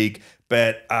intrigue.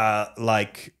 But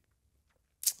like,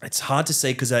 it's hard to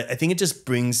say because I think it just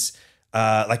brings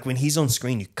like when he's on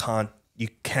screen, you can't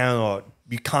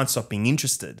stop being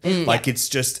interested. Like it's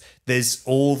just there's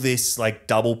all this like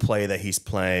double play that he's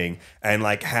playing and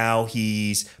like how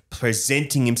he's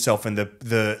presenting himself and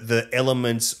the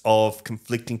elements of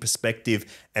conflicting perspective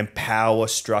and power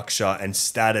structure and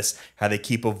status, how they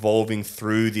keep evolving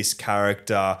through this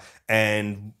character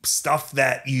and stuff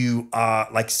that you are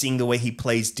like seeing the way he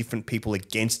plays different people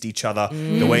against each other,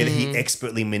 the way that he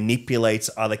expertly manipulates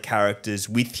other characters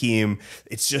with him.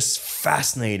 It's just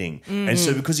fascinating. And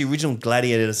so because the original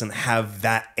Gladiator doesn't have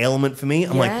that element for me,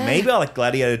 I'm like, maybe I like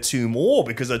Gladiator 2 more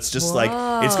because it's just like,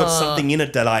 it's got something in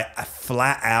it that I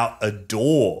flat out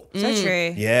adore. So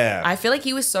true. Yeah. I feel like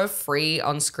he was so free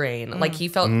on screen. Like he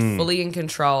felt fully in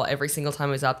control every single time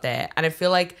he was up there. And I feel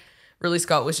like Ridley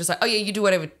Scott was just like, oh yeah, you do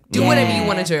whatever you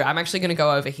want to do. I'm actually going to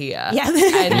go over here. Yeah.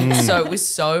 And so it was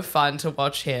so fun to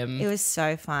watch him. It was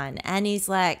so fun. And he's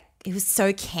like, it was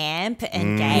so camp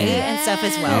and gay and stuff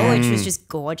as well, which was just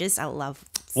gorgeous. I love.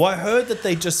 Well, I heard that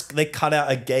they cut out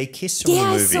a gay kiss from the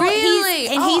I movie. saw it. Really?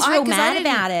 And he's real 'cause I mad didn't-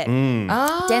 about it.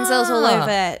 Ah. Denzel's all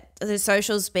over the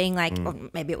socials being like, or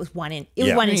maybe it was one interview,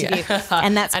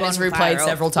 and that's And it's gone replayed viral.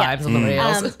 several times on the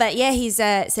reels. But yeah, he's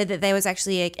said that there was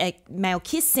actually a male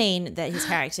kiss scene that his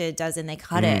character does, and they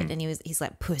cut it, and he's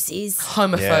like pussies.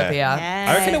 Homophobia. Yeah.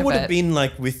 I reckon it would have But- been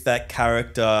like with that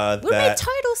character Would've made that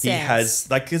total he sense. has,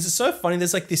 like, because it's so funny.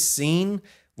 There's like this scene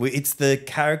where it's the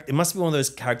character. It must be one of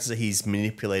those characters that he's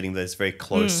manipulating that he's very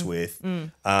close with.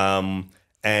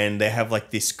 And they have like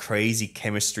this crazy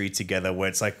chemistry together where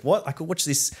it's like, what? I could watch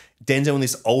this Denzel and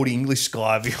this old English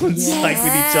guy be on like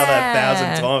with each other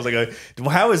 1,000 times. I go,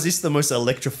 how is this the most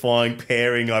electrifying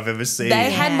pairing I've ever seen?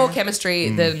 They had more chemistry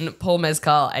than Paul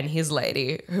Mescal and his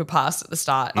lady who passed at the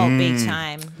start. Oh, big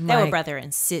time. They My- were brother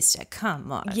and sister.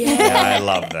 Come on. Yeah, I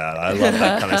love that. I love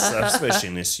that kind of stuff, especially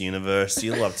in this universe.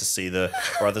 You love to see the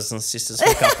brothers and sisters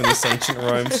hook up in this ancient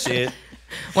Rome shit.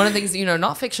 One of the things,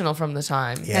 not fictional from the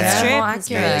time. Yeah. That's true. More That's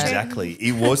accurate. very Yeah, exactly.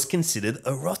 It was considered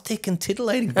erotic and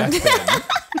titillating back then.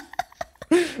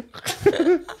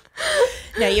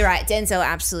 No, you're right. Denzel,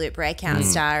 absolute breakout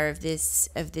star of this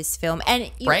film,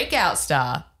 and Breakout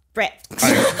star. Brett.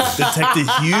 Detect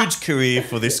a huge career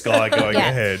for this guy going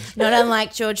ahead. Not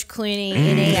unlike George Clooney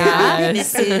in ER,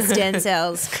 this is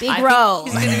Denzel's big role.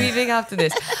 He's going to be big after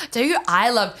this. I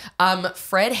love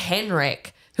Fred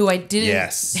Henrik, who I didn't.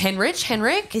 Yes.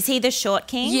 Henrik? Is he the short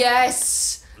king?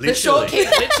 Yes. The short king,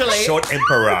 literally. Short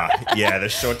emperor. Yeah, the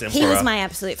short emperor. He was my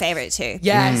absolute favorite too.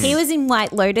 Yes. He was in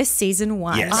White Lotus season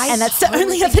 1. Yes. And that's the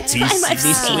only other time He's I've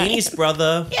Sydney seen Sweeney's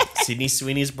brother. Sydney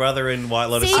Sweeney's brother in White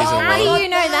Lotus See, season how 1. do you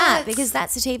know that? Because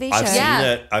that's a TV show. I've seen Yeah.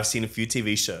 it. I've seen a few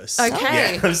TV shows.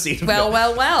 Okay. Yeah, I've seen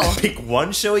Well. Pick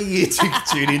one show a year to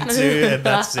tune into, and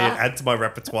that's it. Add to my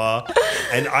repertoire.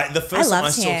 And the first time I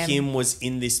loved saw him. him was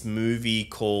in this movie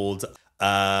called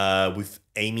with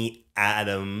Amy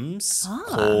Adams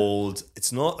called.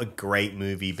 It's not a great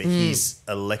movie, but he's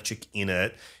electric in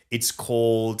it. It's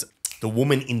called The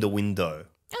Woman in the Window.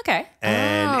 Okay.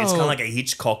 And it's kind Oh. of like a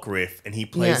Hitchcock riff, and he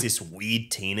plays Yeah. this weird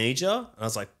teenager. And I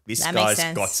was like, this That makes guy's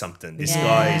sense. got something. This Yeah.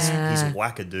 guy is he's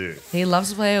wackadoo. He loves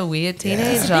to play a weird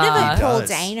teenager. Bit of a Paul does.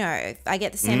 Dano. I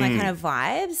get the same like kind of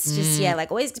vibes. Just like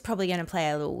always probably going to play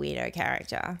a little weirdo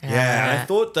character. Yeah, and I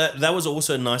thought that was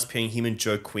also nice pairing him and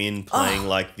Joe Quinn playing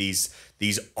like these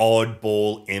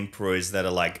oddball emperors that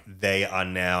are like they are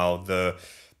now the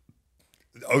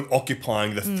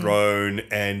occupying the throne,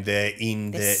 and they're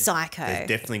psycho. They've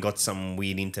definitely got some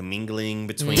weird intermingling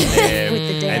between them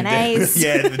With the and DNAs.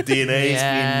 the DNA's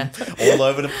Yeah. been all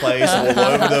over the place, all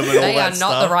over them, and all They that are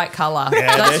stuff. not the right color.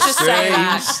 Yeah, they're Let's just say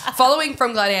that. strange. Following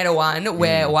from Gladiator 1,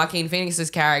 where Joaquin Phoenix's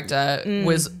character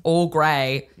was all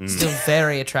grey, still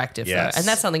very attractive. Yes. Though. And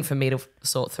that's something for me to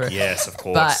sort through. Yes, of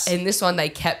course. But in this one, they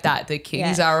kept that. The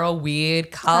kings Yeah. are a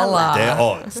weird color. They're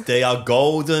odd. They are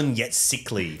golden yet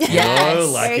sickly. You Yes.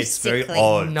 know? Like Very it's very sickly.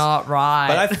 odd. Not right.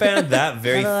 But I found that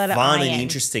very Got a lot of fun and iron.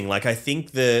 interesting. Like I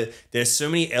think there's so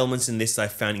many elements in this that I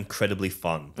found incredibly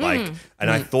fun. Like, and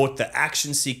I thought the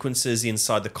action sequences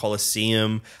inside the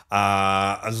Colosseum.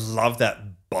 I love that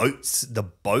the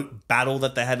boat battle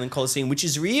that they had in the Colosseum, which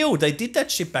is real. They did that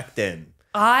shit back then.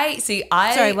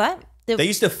 Sorry, what? They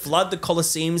used to flood the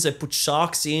Colosseums. They put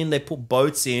sharks in. They put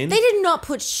boats in. They did not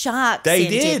put sharks They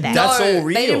in, did. they? That's No, all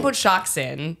real. They didn't put sharks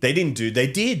in. They didn't do. They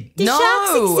did. Did No.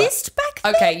 sharks exist back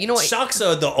then? Okay, you know what? Sharks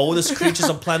are the oldest creatures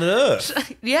on planet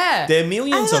Earth. Yeah. They're I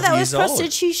millions thought of that was years old.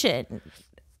 prostitution.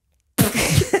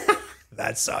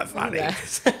 That's so funny.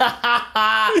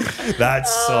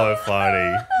 That's so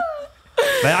funny.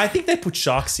 Man, I think they put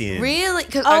sharks in. Really?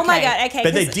 Oh my God, okay.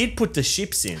 But they 'cause- did put the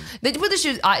ships in. They put the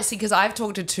shoes. I see, because I've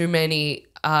talked to too many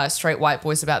straight white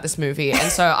boys about this movie,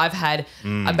 and so I've had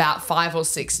about 5 or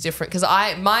 6 different. Because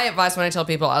my advice when I tell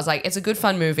people, I was like, it's a good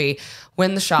fun movie.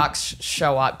 When the sharks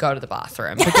show up, go to the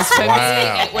bathroom, because for Wow.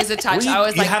 me it was a touch. Well, I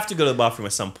was you like, have to go to the bathroom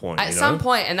at some point. at some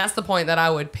point, and that's the point that I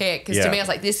would pick. Because Yeah. to me, I was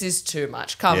like, this is too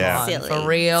much. Come Yeah. on, Silly. for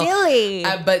real. Silly.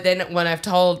 But then when I've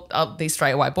told these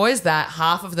straight white boys that,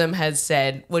 half of them had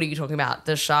said, what are you talking about?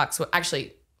 The sharks were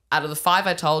actually, out of the 5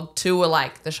 I told, 2 were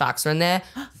like, the sharks are in there.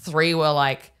 3 were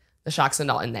like, the sharks are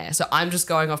not in there. So I'm just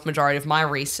going off majority of my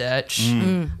research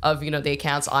of, the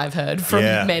accounts I've heard from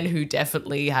Yeah. men who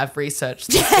definitely have researched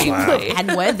this deeply.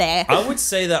 and we're there. I would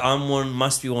say that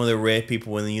must be one of the rare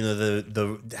people when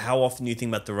the how often you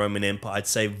think about the Roman Empire. I'd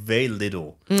say very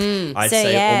little. I'd So,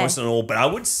 say yeah. almost not all. But I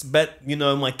would bet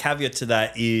my caveat to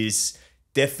that is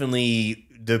definitely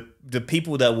the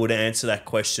people that would answer that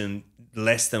question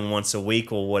less than once a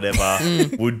week or whatever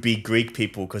would be Greek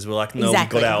people, because we're like, no,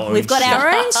 Exactly. we've got our own We've got shit. our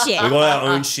own shit. We got our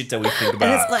own shit that we think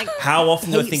about. it's like How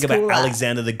often do I think heaps about cooler.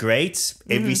 Alexander the Great?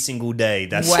 Every single day.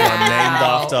 That's Wow. what I'm named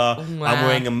after. Wow. I'm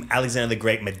wearing an Alexander the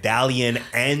Great medallion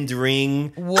and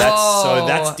ring. Whoa.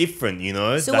 That's different, So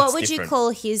That's what would you different. call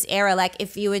his era? Like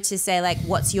if you were to say like,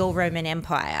 what's your Roman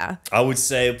Empire? I would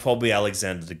say probably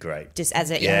Alexander the Great. Just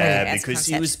as a Yeah, as a because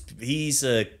concept. he's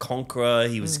a conqueror.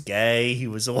 He was gay. He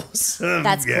was awesome.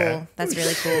 That's Yeah. cool. That's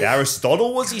really cool.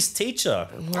 Aristotle was his teacher.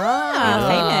 Wow,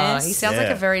 famous. He sounds like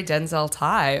Yeah. a very Denzel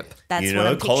type. That's what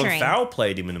I'm Colin picturing. Farrell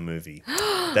played him in a movie.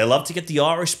 They love to get the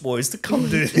Irish boys to come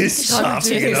do this stuff,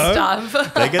 Do his stuff.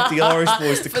 They get the Irish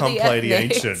boys to For come the play the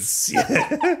ethnics. ancients.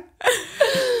 Yeah.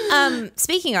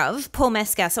 Speaking of Paul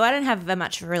Mescal, so I don't have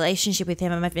much of a relationship with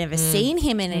him. I've never seen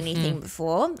him in anything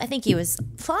before. I think he was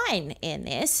fine in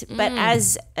this, but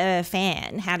as a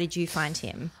fan, how did you find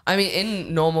him? I mean,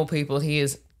 in normal people, he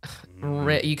is.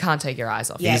 You can't take your eyes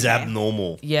off him. Yeah. He's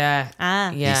abnormal. Yeah. Ah.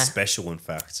 Yeah. He's special, in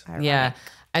fact. Yeah.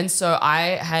 And so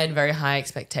I had very high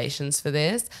expectations for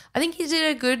this. I think he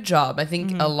did a good job. I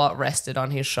think a lot rested on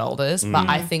his shoulders. But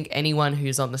I think anyone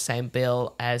who's on the same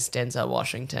bill as Denzel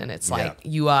Washington, it's like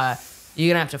you're gonna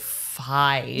have to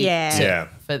fight Yeah.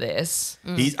 for this.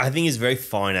 I think he's a very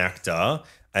fine actor.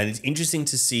 And it's interesting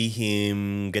to see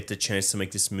him get the chance to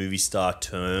make this movie star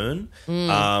turn.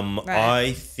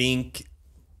 I think,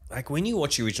 like, when you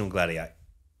watch the original Gladiator,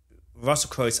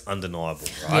 Russell Crowe's undeniable,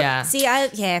 right? Yeah. See, I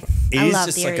It I is love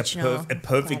just the like original a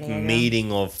perfect Gladiator.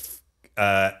 meeting of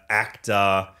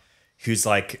actor, who's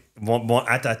like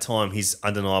at that time, he's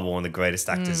undeniable one of the greatest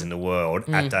actors in the world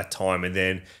at that time. And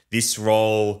then this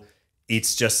role,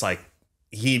 it's just like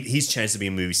his chance to be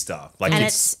a movie star. Like and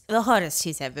it's the hottest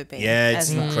he's ever been. yeah, it's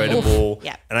as well. incredible.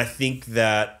 Yeah. And I think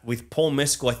that with Paul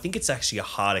Mescal, I think it's actually a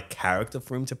harder character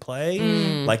for him to play.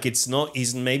 Like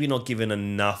he's maybe not given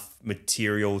enough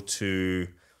material to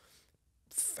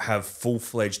have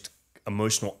full-fledged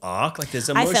emotional arc. Like there's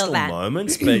emotional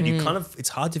moments, but you kind of, it's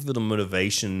hard to feel the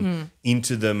motivation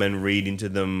into them and read into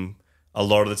them a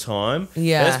lot of the time.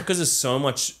 Yeah. But that's because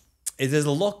there's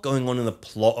a lot going on in the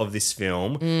plot of this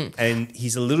film, and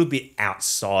he's a little bit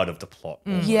outside of the plot.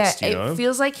 Almost, it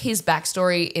feels like his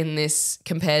backstory in this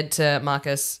compared to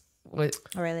Marcus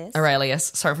Aurelius.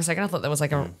 Sorry, for a second I thought that was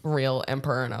like a real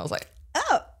emperor, and I was like,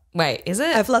 Oh, wait, is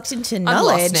it? I've looked into I'm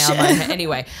knowledge. lost now.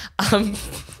 Anyway,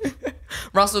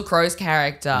 Russell Crowe's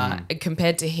character,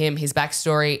 compared to him, his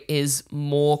backstory is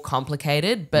more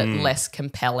complicated but less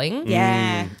compelling.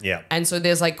 Yeah. Yeah. And so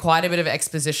there's like quite a bit of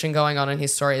exposition going on in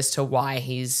his story as to why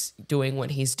he's doing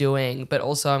what he's doing. But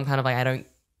also I'm kind of like, I don't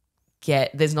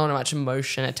get, there's not much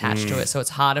emotion attached to it. So it's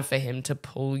harder for him to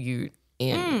pull you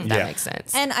in, if that makes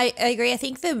sense. And I agree. I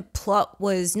think the plot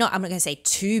was not, I'm not going to say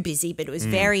too busy, but it was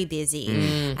very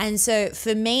busy. And so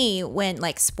for me, when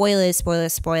like spoilers,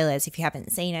 if you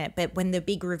haven't seen it, but when the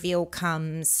big reveal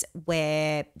comes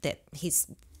where he's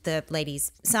the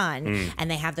lady's son and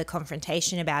they have the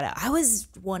confrontation about it, I was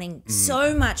wanting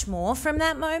so much more from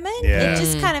that moment. Yeah. It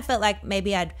just kind of felt like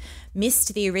maybe I'd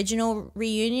missed the original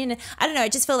reunion. I don't know.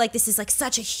 It just felt like this is like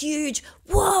such a huge,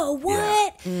 whoa,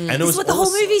 what? And This is what the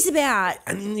whole movie's about.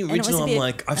 And in the original, I'm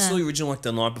like, I saw the original like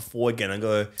the night before again. I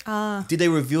go, did they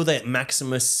reveal that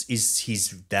Maximus is his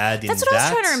dad in that? That's what I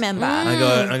was trying to remember.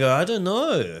 I go, I don't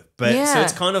know. But so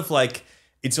it's kind of like,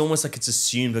 it's almost like it's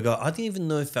assumed. I go, I didn't even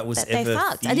know if that was That ever they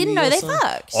fucked. I theory didn't know or they something.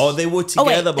 fucked. Oh, they were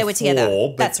together before. They were together.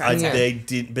 But That's right. They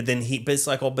did. But then but it's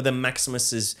like, but then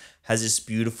Maximus has this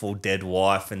beautiful dead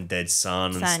wife and dead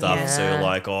son and stuff. yeah. So you're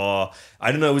like,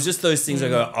 I don't know. It was just those things. I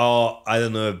go, I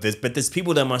don't know. There's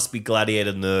people that must be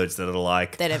gladiator nerds that are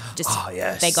like, That have just,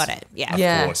 yes, they got it. Yeah.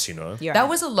 Yeah. of course, You're That right.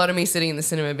 was a lot of me sitting in the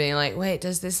cinema being like, wait,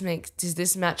 does this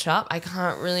match up? I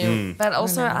can't really, but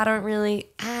also I don't really,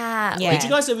 Yeah. Did you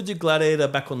guys ever do Gladiator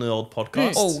back on the old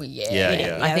podcast? Oh, yeah.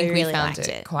 Yeah. I think we we really found liked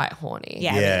it it. quite horny.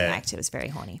 Yeah, I Yeah. really liked it. It was very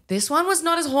horny. This one was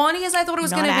not as horny as I thought it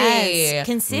was Not going to be. as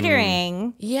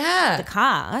considering Yeah. the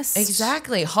cast.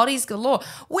 Exactly. Hotties galore.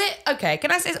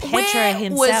 Can I say where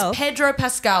himself. was Pedro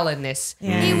Pascal in this?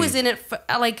 He was in it for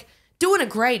like doing a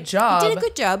great job. Did a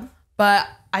good job. But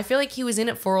I feel like he was in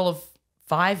it for all of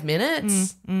 5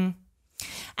 minutes.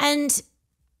 And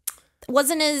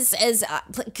wasn't as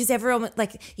because everyone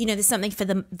like, you know, there's something for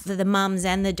the mums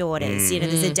and the daughters. You know,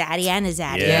 there's a daddy and a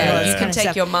zaddy. Yeah. and all this You kind can of take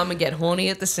stuff. your mum and get horny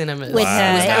at the cinemas. With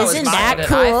her. Was how Isn't that excited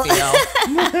cool?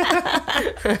 I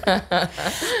feel.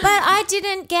 But I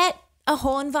didn't get a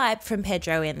horn vibe from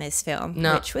Pedro in this film,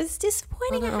 No. which was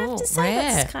disappointing. I have to say, rare,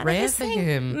 that's kind of rare his for thing.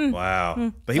 him.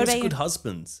 Wow. But he What was a about good you?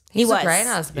 husband. He's was. a great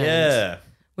husband. Yeah.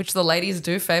 Which the ladies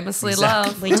do famously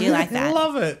Exactly. love. We do like I that.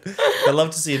 love it. I love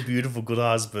to see a beautiful, good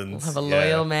husband. Have a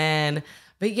loyal man.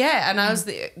 But yeah, and I was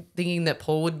thinking that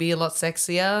Paul would be a lot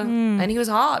sexier, and he was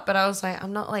hot. But I was like,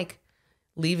 I'm not like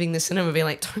leaving the cinema being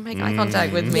like, don't make eye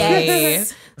contact with me.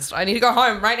 Yes. I need to go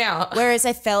home right now. Whereas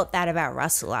I felt that about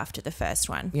Russell after the first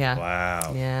one. Yeah.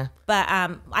 Wow. Yeah. But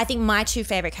I think my two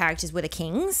favorite characters were the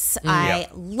Kings. I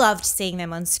loved seeing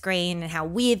them on screen and how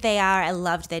weird they are. I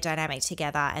loved their dynamic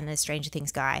together, and the Stranger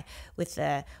Things guy with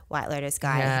the White Lotus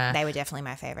guy. Yeah. They were definitely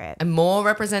my favorite. And more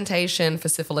representation for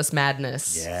syphilis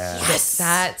madness. Yeah. Yes.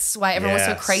 That's why everyone was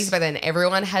so Yes. crazy back then.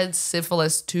 Everyone had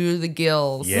syphilis to the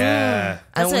gills. Yeah. And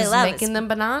That's what I was love. making them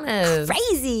bananas.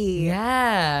 Crazy.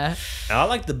 Yeah. And I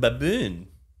like the baboon.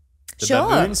 The Sure.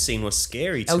 baboon scene was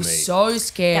scary to It me. was so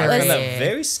scary. I found was- that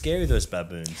very scary, those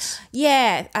baboons.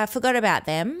 Yeah, I forgot about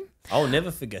them. I'll never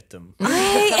forget them.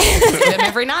 them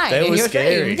every night. They in were your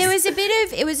scary. dreams.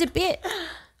 It was a bit,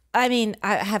 I mean,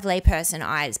 I have layperson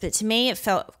eyes, but to me it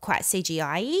felt quite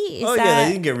CGI-y. They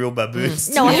didn't get real baboons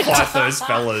No, to I- fight those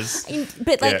fellas.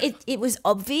 But like Yeah. it was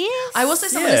obvious. I will say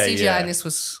some of Yeah, the CGI yeah. in this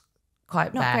was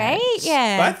quite Not bad. great.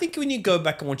 Yeah. But I think when you go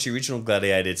back and watch the original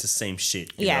Gladiator, it's the same shit.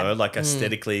 You Yeah. know, like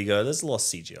aesthetically, you go, there's a lot of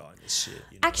CGI in this shit.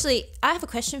 You know? Actually, I have a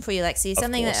question for you, Lexi.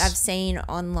 Something that course. I've seen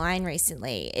online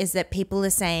recently is that people are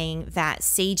saying that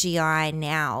CGI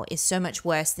now is so much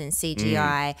worse than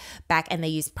CGI back, and they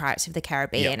use Pirates of the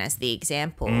Caribbean as the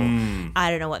example. I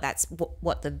don't know what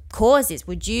the cause is.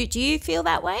 Do you feel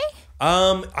that way?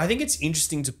 I think it's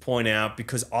interesting to point out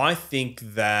because I think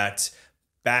that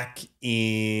back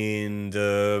in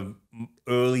the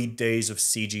early days of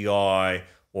CGI,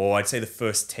 or I'd say the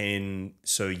first 10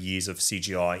 so years of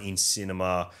CGI in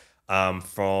cinema.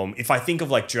 From if I think of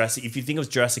like if you think of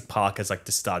Jurassic Park as like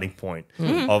the starting point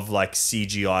of like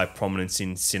CGI prominence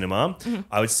in cinema,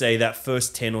 I would say that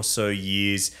first 10 or so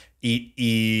years, it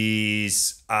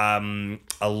is a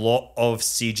lot of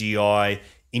CGI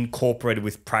incorporated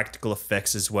with practical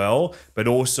effects as well, but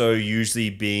also usually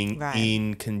being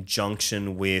in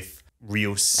conjunction with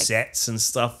real sets and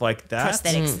stuff like that.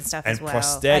 Prosthetics and stuff as well. And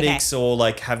prosthetics or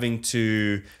like having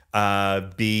to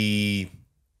be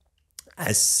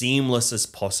as seamless as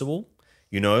possible,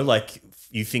 you know, like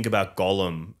you think about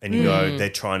Gollum and you go, they're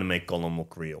trying to make Gollum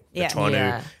look real.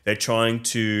 They're trying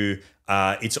to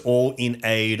it's all in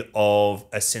aid of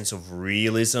a sense of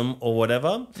realism or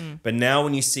whatever. But now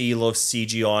when you see a lot of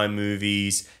CGI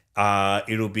movies,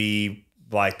 it'll be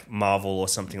like Marvel or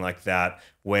something like that,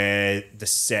 where the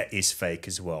set is fake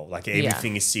as well. Like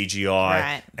everything is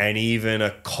CGI, and even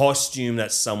a costume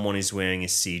that someone is wearing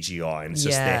is CGI, and it's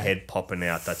just their head popping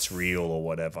out that's real or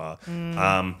whatever.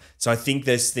 So I think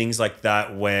there's things like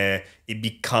that where it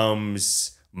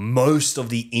becomes most of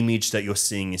the image that you're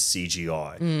seeing is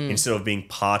CGI instead of being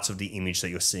parts of the image that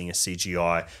you're seeing as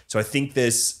CGI. So I think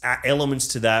there's elements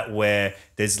to that where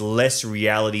there's less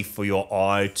reality for your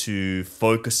eye to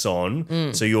focus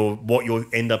on. So what you'll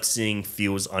end up seeing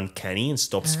feels uncanny and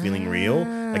stops feeling real.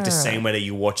 Like the same way that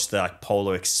you watch the like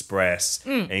Polar Express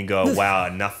and you go, wow,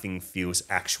 nothing feels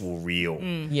actual real.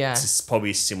 It's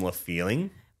probably a similar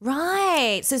feeling.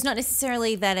 Right. So it's not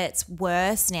necessarily that it's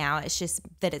worse now. It's just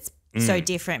that it's so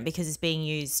different because it's being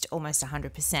used almost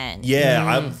 100%. Yeah,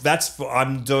 I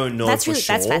don't know that's for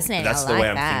sure. That's fascinating. That's the way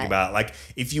I'm thinking about it. Like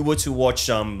if you were to watch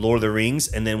Lord of the Rings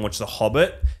and then watch The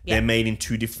Hobbit, they're made in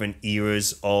two different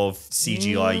eras of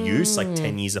CGI use, like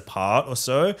 10 years apart or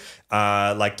so.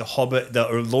 Like The Hobbit, the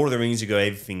Lord of the Rings, you go,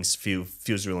 everything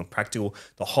feels real and practical.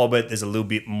 The Hobbit, there's a little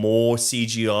bit more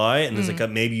CGI, and there's like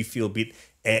maybe you feel a bit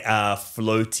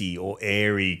floaty or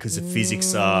airy because the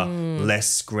physics are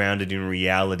less grounded in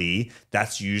reality.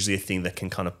 That's usually a thing that can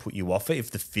kind of put you off it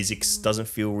if the physics doesn't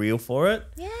feel real for it.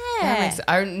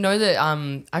 I know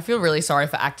that I feel really sorry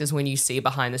for actors when you see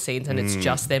behind the scenes and it's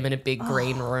just them in a big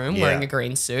green room wearing a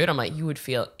green suit. I'm like, you would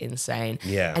feel insane.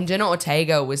 And Jenna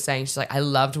Ortega was saying, she's like, I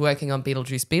loved working on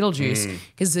Beetlejuice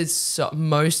because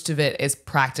most of it is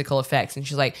practical effects, and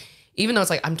she's like, even though it's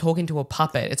like I'm talking to a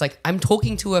puppet, it's like I'm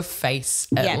talking to a face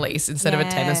at least instead of a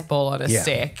tennis ball on a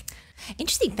stick.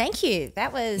 Interesting. Thank you.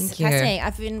 That was fascinating.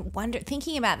 I've been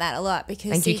thinking about that a lot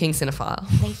because Thank you, King Cinephile.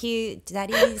 Thank you,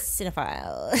 Daddy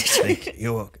Cinephile.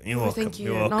 You're welcome. You're welcome. Thank you.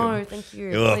 You're welcome. No, thank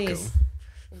you. You're Please. welcome.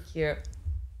 Thank you.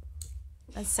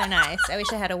 That's so nice. I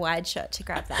wish I had a wide shot to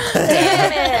grab that.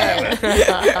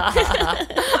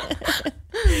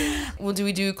 Well, do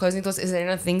we do closing thoughts? Is there any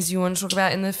other things you want to talk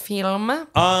about in the film?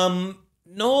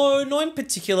 No, not in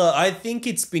particular. I think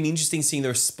it's been interesting seeing the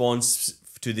response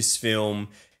to this film.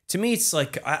 To me, it's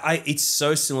like it's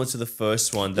so similar to the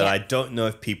first one that I don't know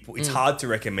if people. It's hard to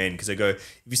recommend because I go,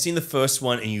 if you've seen the first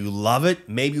one and you love it,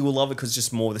 maybe you will love it because it's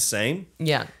just more of the same.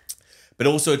 Yeah. But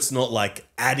also, it's not like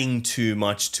adding too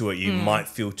much to it. You might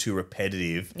feel too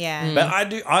repetitive. Yeah. But I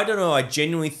don't know. I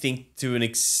genuinely think to an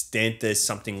extent there's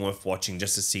something worth watching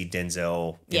just to see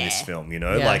Denzel in this film. You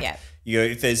know, you know,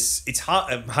 if there's, it's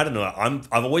hard. I don't know.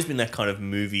 I've always been that kind of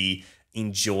movie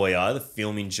enjoyer, the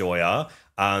film enjoyer.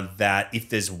 That if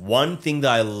there's one thing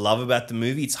that I love about the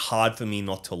movie, it's hard for me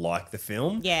not to like the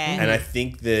film. Yeah. And I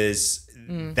think there's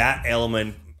that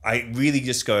element. I really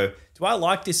just go, do I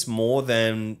like this more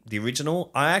than the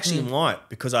original? I actually might,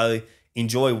 because I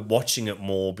enjoy watching it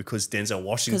more because Denzel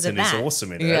Washington is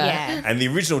awesome in it. Yeah. And the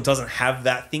original doesn't have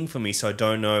that thing for me, so I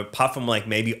don't know. Apart from like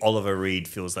maybe Oliver Reed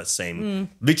feels that same,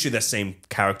 literally that same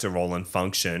character role and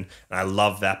function. And I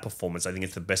love that performance. I think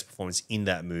it's the best performance in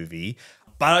that movie.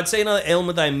 But I'd say another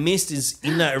element that I missed is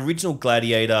in that original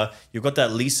Gladiator, you've got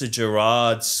that Lisa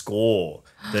Gerrard score,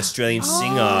 the Australian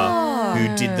singer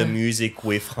who did the music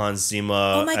with Hans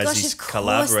Zimmer as his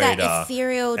collaborator. That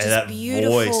ethereal, just that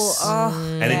beautiful. Voice.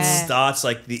 It starts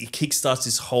like it kickstarts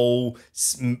this whole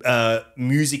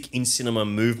music in cinema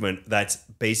movement that's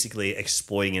basically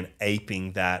exploiting and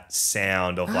aping that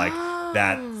sound of like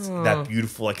that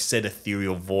beautiful, like said,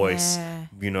 ethereal voice,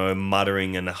 you know,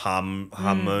 muttering and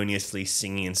harmoniously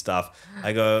singing and stuff.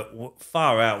 I go,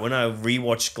 far out. When I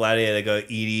rewatch Gladiator, I go, it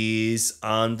is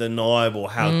undeniable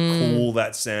how cool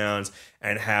that sounds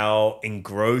and how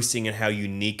engrossing and how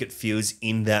unique it feels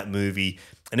in that movie.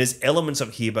 And there's elements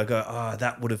of here, but I go,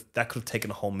 that could have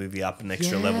taken a whole movie up an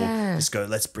extra level. Just go,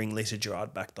 let's bring Lisa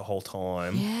Gerrard back the whole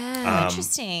time. Yeah,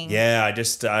 interesting. Yeah, I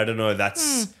don't know.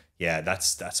 That's Yeah,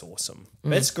 that's awesome.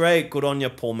 That's great. Good on you,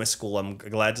 Paul Mescal. I'm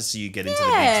glad to see you get into the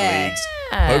big leagues.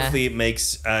 Hopefully it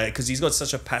makes, because he's got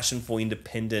such a passion for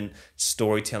independent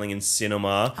storytelling and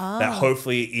cinema that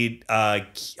hopefully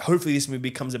this movie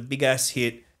becomes a big ass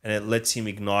hit and it lets him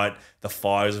ignite the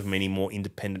fires of many more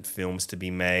independent films to be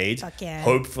made. Fuck yeah.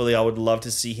 Hopefully I would love to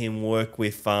see him work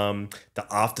with the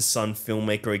After Sun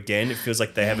filmmaker again. It feels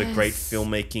like they have a great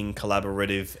filmmaking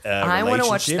collaborative I want to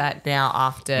watch relationship. that now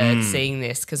after seeing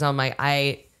this because I'm like,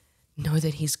 I know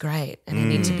that he's great and I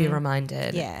need to be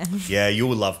reminded. Yeah. Yeah, you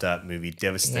will love that movie.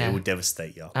 Yeah. It will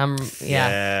devastate you.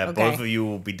 Yeah. Okay. Both of you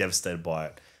will be devastated by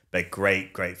it. But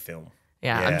great film.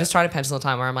 Yeah, I'm just trying to pencil a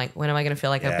time where I'm like, when am I going to feel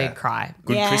like a big cry?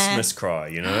 Good Yeah. Christmas cry,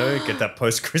 you know? Get that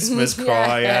post-Christmas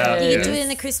cry out. You yeah. do it in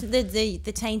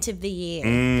the taint of the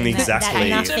year. exactly.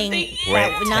 That nothing, Where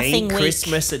that nothing taint week.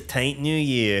 Christmas, it taint New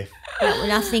Year. That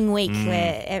nothing week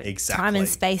where exactly. time and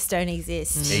space don't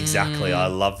exist. Exactly. I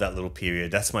love that little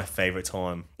period. That's my favorite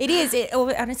time. It is. It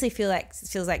honestly feels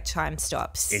like time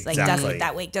stops. Like Exactly.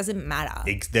 that week doesn't matter.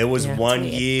 There was one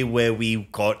weird. year where we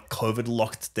got COVID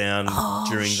locked down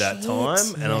during that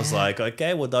time, and I was like,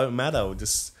 okay, well, don't matter. We're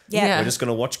just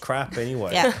gonna watch crap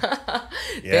anyway. Yeah.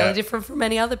 Fairly different from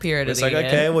any other period It's of the like,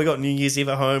 year. okay, we got New Year's Eve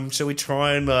at home. Shall we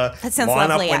try and sounds line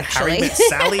lovely, up when actually. Harry met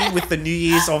Sally with the New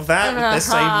Year's of that, with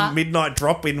the same midnight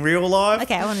drop in real life?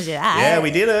 Okay, I want to do that. Yeah,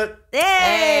 we did it. Yay!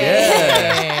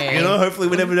 Yeah. You know, hopefully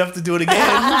we never have to do it again.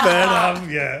 But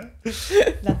yeah.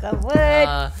 Knock on wood.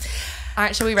 All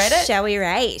right, shall we rate it? Shall we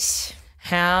rate?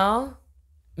 How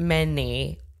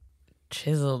many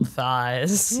chiseled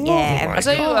thighs? Yeah. I'll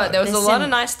tell you what, there was a There's lot some of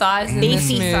nice thighs in this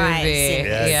beefy movie. thighs in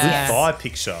Yeah, Yes. good thigh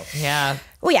picture. Yeah.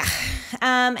 Oh yeah.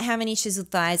 How many chiseled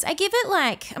thighs? I give it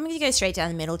I'm going to go straight down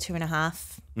the middle,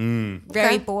 2.5.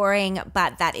 Very boring,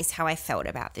 but that is how I felt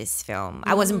about this film.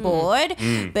 I wasn't bored,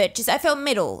 but I felt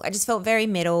middle. I just felt very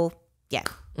middle. Yeah.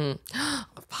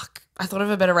 Fuck. I thought of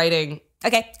a better rating.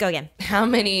 Okay, go again. How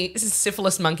many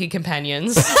syphilis monkey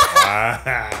companions?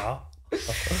 Wow.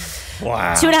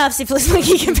 Wow. 2.5 syphilis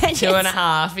monkey companions.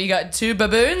 2.5. You got 2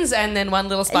 baboons and then 1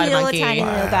 little spider little monkey. tiny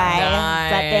little guy,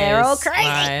 but they're all crazy.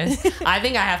 Nice. I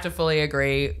think I have to fully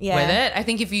agree with it. I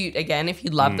think if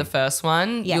you love the first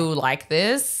one, you'll like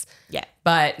this. Yeah.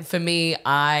 But for me,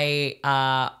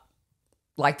 I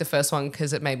like the first one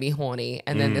because it made me horny,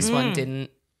 and then this one didn't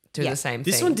do the same thing.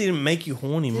 This one didn't make you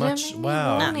horny much.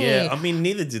 Wow. horny. Yeah. I mean,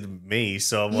 neither did me.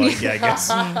 So I'm like, I guess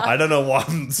I don't know why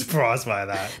I'm surprised by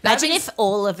that. Imagine if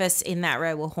all of us in that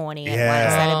row were horny at Yeah.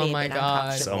 once. That'd Oh be a my bit God.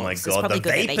 uncomfortable. Oh my So it's God, probably the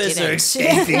good that they vapors are didn't.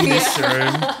 escaping this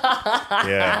room.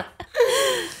 Yeah.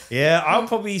 Yeah, I'll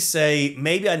probably say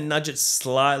maybe I nudge it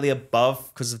slightly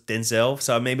above because of Denzel.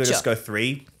 So maybe I'll just go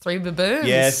 3. 3 baboons.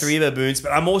 Yeah, 3 baboons.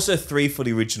 But I'm also 3 for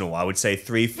the original. I would say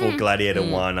 3 for Gladiator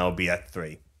 1. I'll be at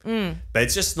 3. But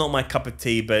it's just not my cup of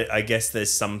tea. But I guess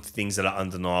there's some things that are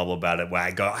undeniable about it where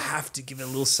I go, I have to give it a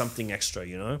little something extra,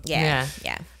 you know? Yeah.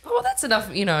 Oh, well, that's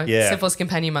enough, Yeah. syphilis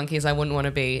companion monkeys. I wouldn't want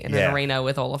to be in an arena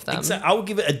with all of them. So I would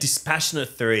give it a dispassionate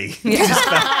 3.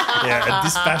 A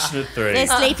dispassionate 3. They're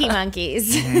sleepy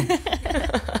monkeys.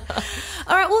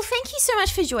 All right. Well, thank you so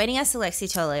much for joining us, Alexei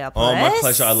Toliopoulos. Oh, my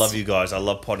pleasure. I love you guys. I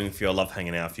love podding with you. I love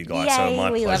hanging out with you guys. Yay, So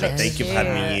my we love pleasure. it Thank you for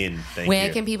having me in. Thank Where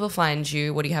you. can people find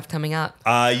you? What do you have coming up?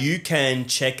 You can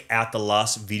check out The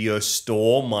Last Video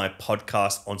Store, my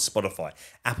podcast on Spotify,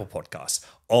 Apple Podcasts,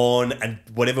 on and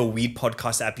whatever weird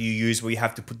podcast app you use where you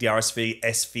have to put the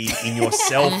RSS feed in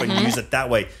yourself and use it that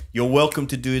way. You're welcome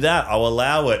to do that. I'll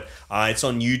allow it. It's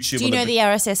on YouTube. Do you know the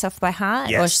RSS off by heart?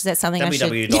 Yes. Or is that something I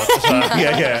should...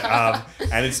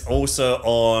 And it's also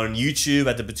on YouTube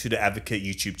at the Batuta Advocate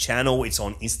YouTube channel. It's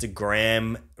on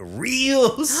Instagram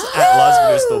Reels at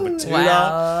Last Video Store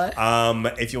Batuta.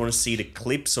 Wow. If you want to see the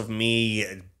clips of me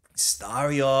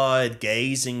starry-eyed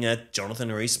gazing at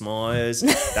Jonathan Rhys-Meyers,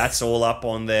 that's all up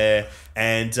on there.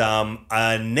 And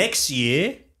next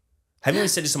year, haven't even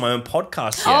said this on my own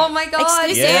podcast yet. Oh my God.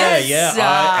 Exclusive. Yes.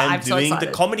 I am I'm so doing the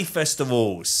excited. comedy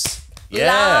festivals. Yeah,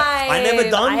 Live, I never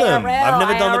done them. IRL, I've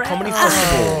never done the IRL. comedy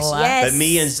festivals. Yes. But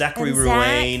me and Zachary And Zach.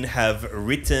 Ruane have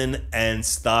written and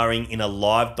starring in a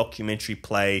live documentary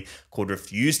play called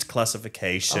Refused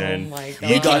Classification. Oh my You God.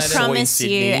 We can guys saw it in promise you,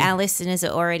 Sydney. our listeners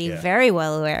are already very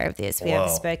well aware of this. We have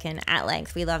Whoa. spoken at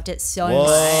length. We loved it so Whoa.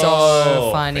 much. So Oh,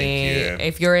 funny. thank you.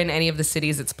 If you're in any of the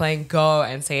cities it's playing, go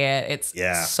and see it. It's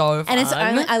so fun. And it's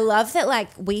only, I love that, like,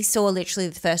 we saw literally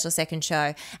the first or second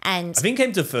show, and I think it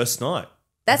came to the first night.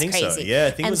 that's I think crazy. So. Yeah, I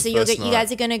think it and was so the first you night.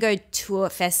 guys are going to go tour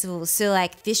festivals. So,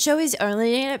 like, this show is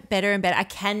only going to get better and better. I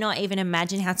cannot even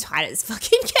imagine how tight it's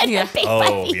fucking going to be by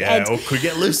Oh, the yeah. end. Or could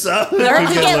get looser. Or it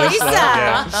could get looser.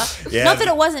 Yeah. Yeah. Not that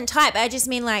it wasn't tight, but I just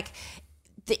mean, like,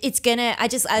 it's gonna.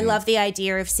 I love the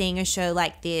idea of seeing a show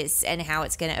like this and how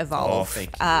it's gonna evolve. Oh, thank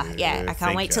you. Yeah, I can't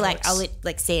Thank wait you, to Alex.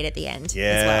 I'll see it at the end.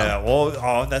 Yeah, as well.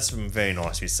 well, that's very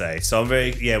nice you say. So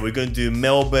we're going to do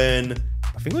Melbourne.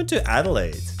 I think we're going to do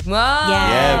Adelaide. Wow.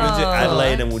 Yeah, we're going to do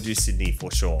Adelaide and we'll do Sydney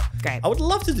for sure. Great. I would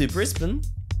love to do Brisbane.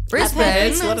 Brisbane.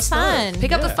 It's Let us know. fun.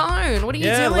 Pick up the phone. What are you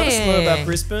doing? Let us know about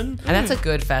Brisbane. And that's a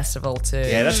good festival too.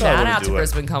 Yeah, that's why I Shout wanna out to do it.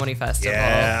 Brisbane Comedy Festival.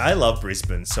 Yeah, I love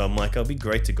Brisbane. So I'm like, it'll be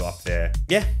great to go up there.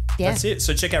 Yeah, that's it.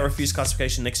 So check out Refuse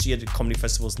Classification next year at the comedy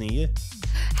festivals near you.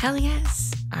 Hell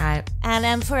yes. All right.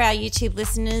 And for our YouTube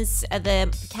listeners,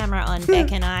 the camera on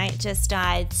Beck and I just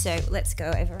died. So let's go,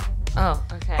 everyone. Oh,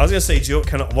 okay. I was gonna say, Jill,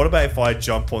 what about if I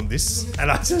jump on this and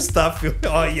I just start filming?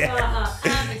 Oh yeah,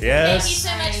 yes. Thank you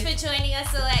so much for joining us,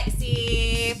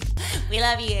 Alexei. We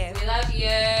love you. We love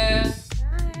you.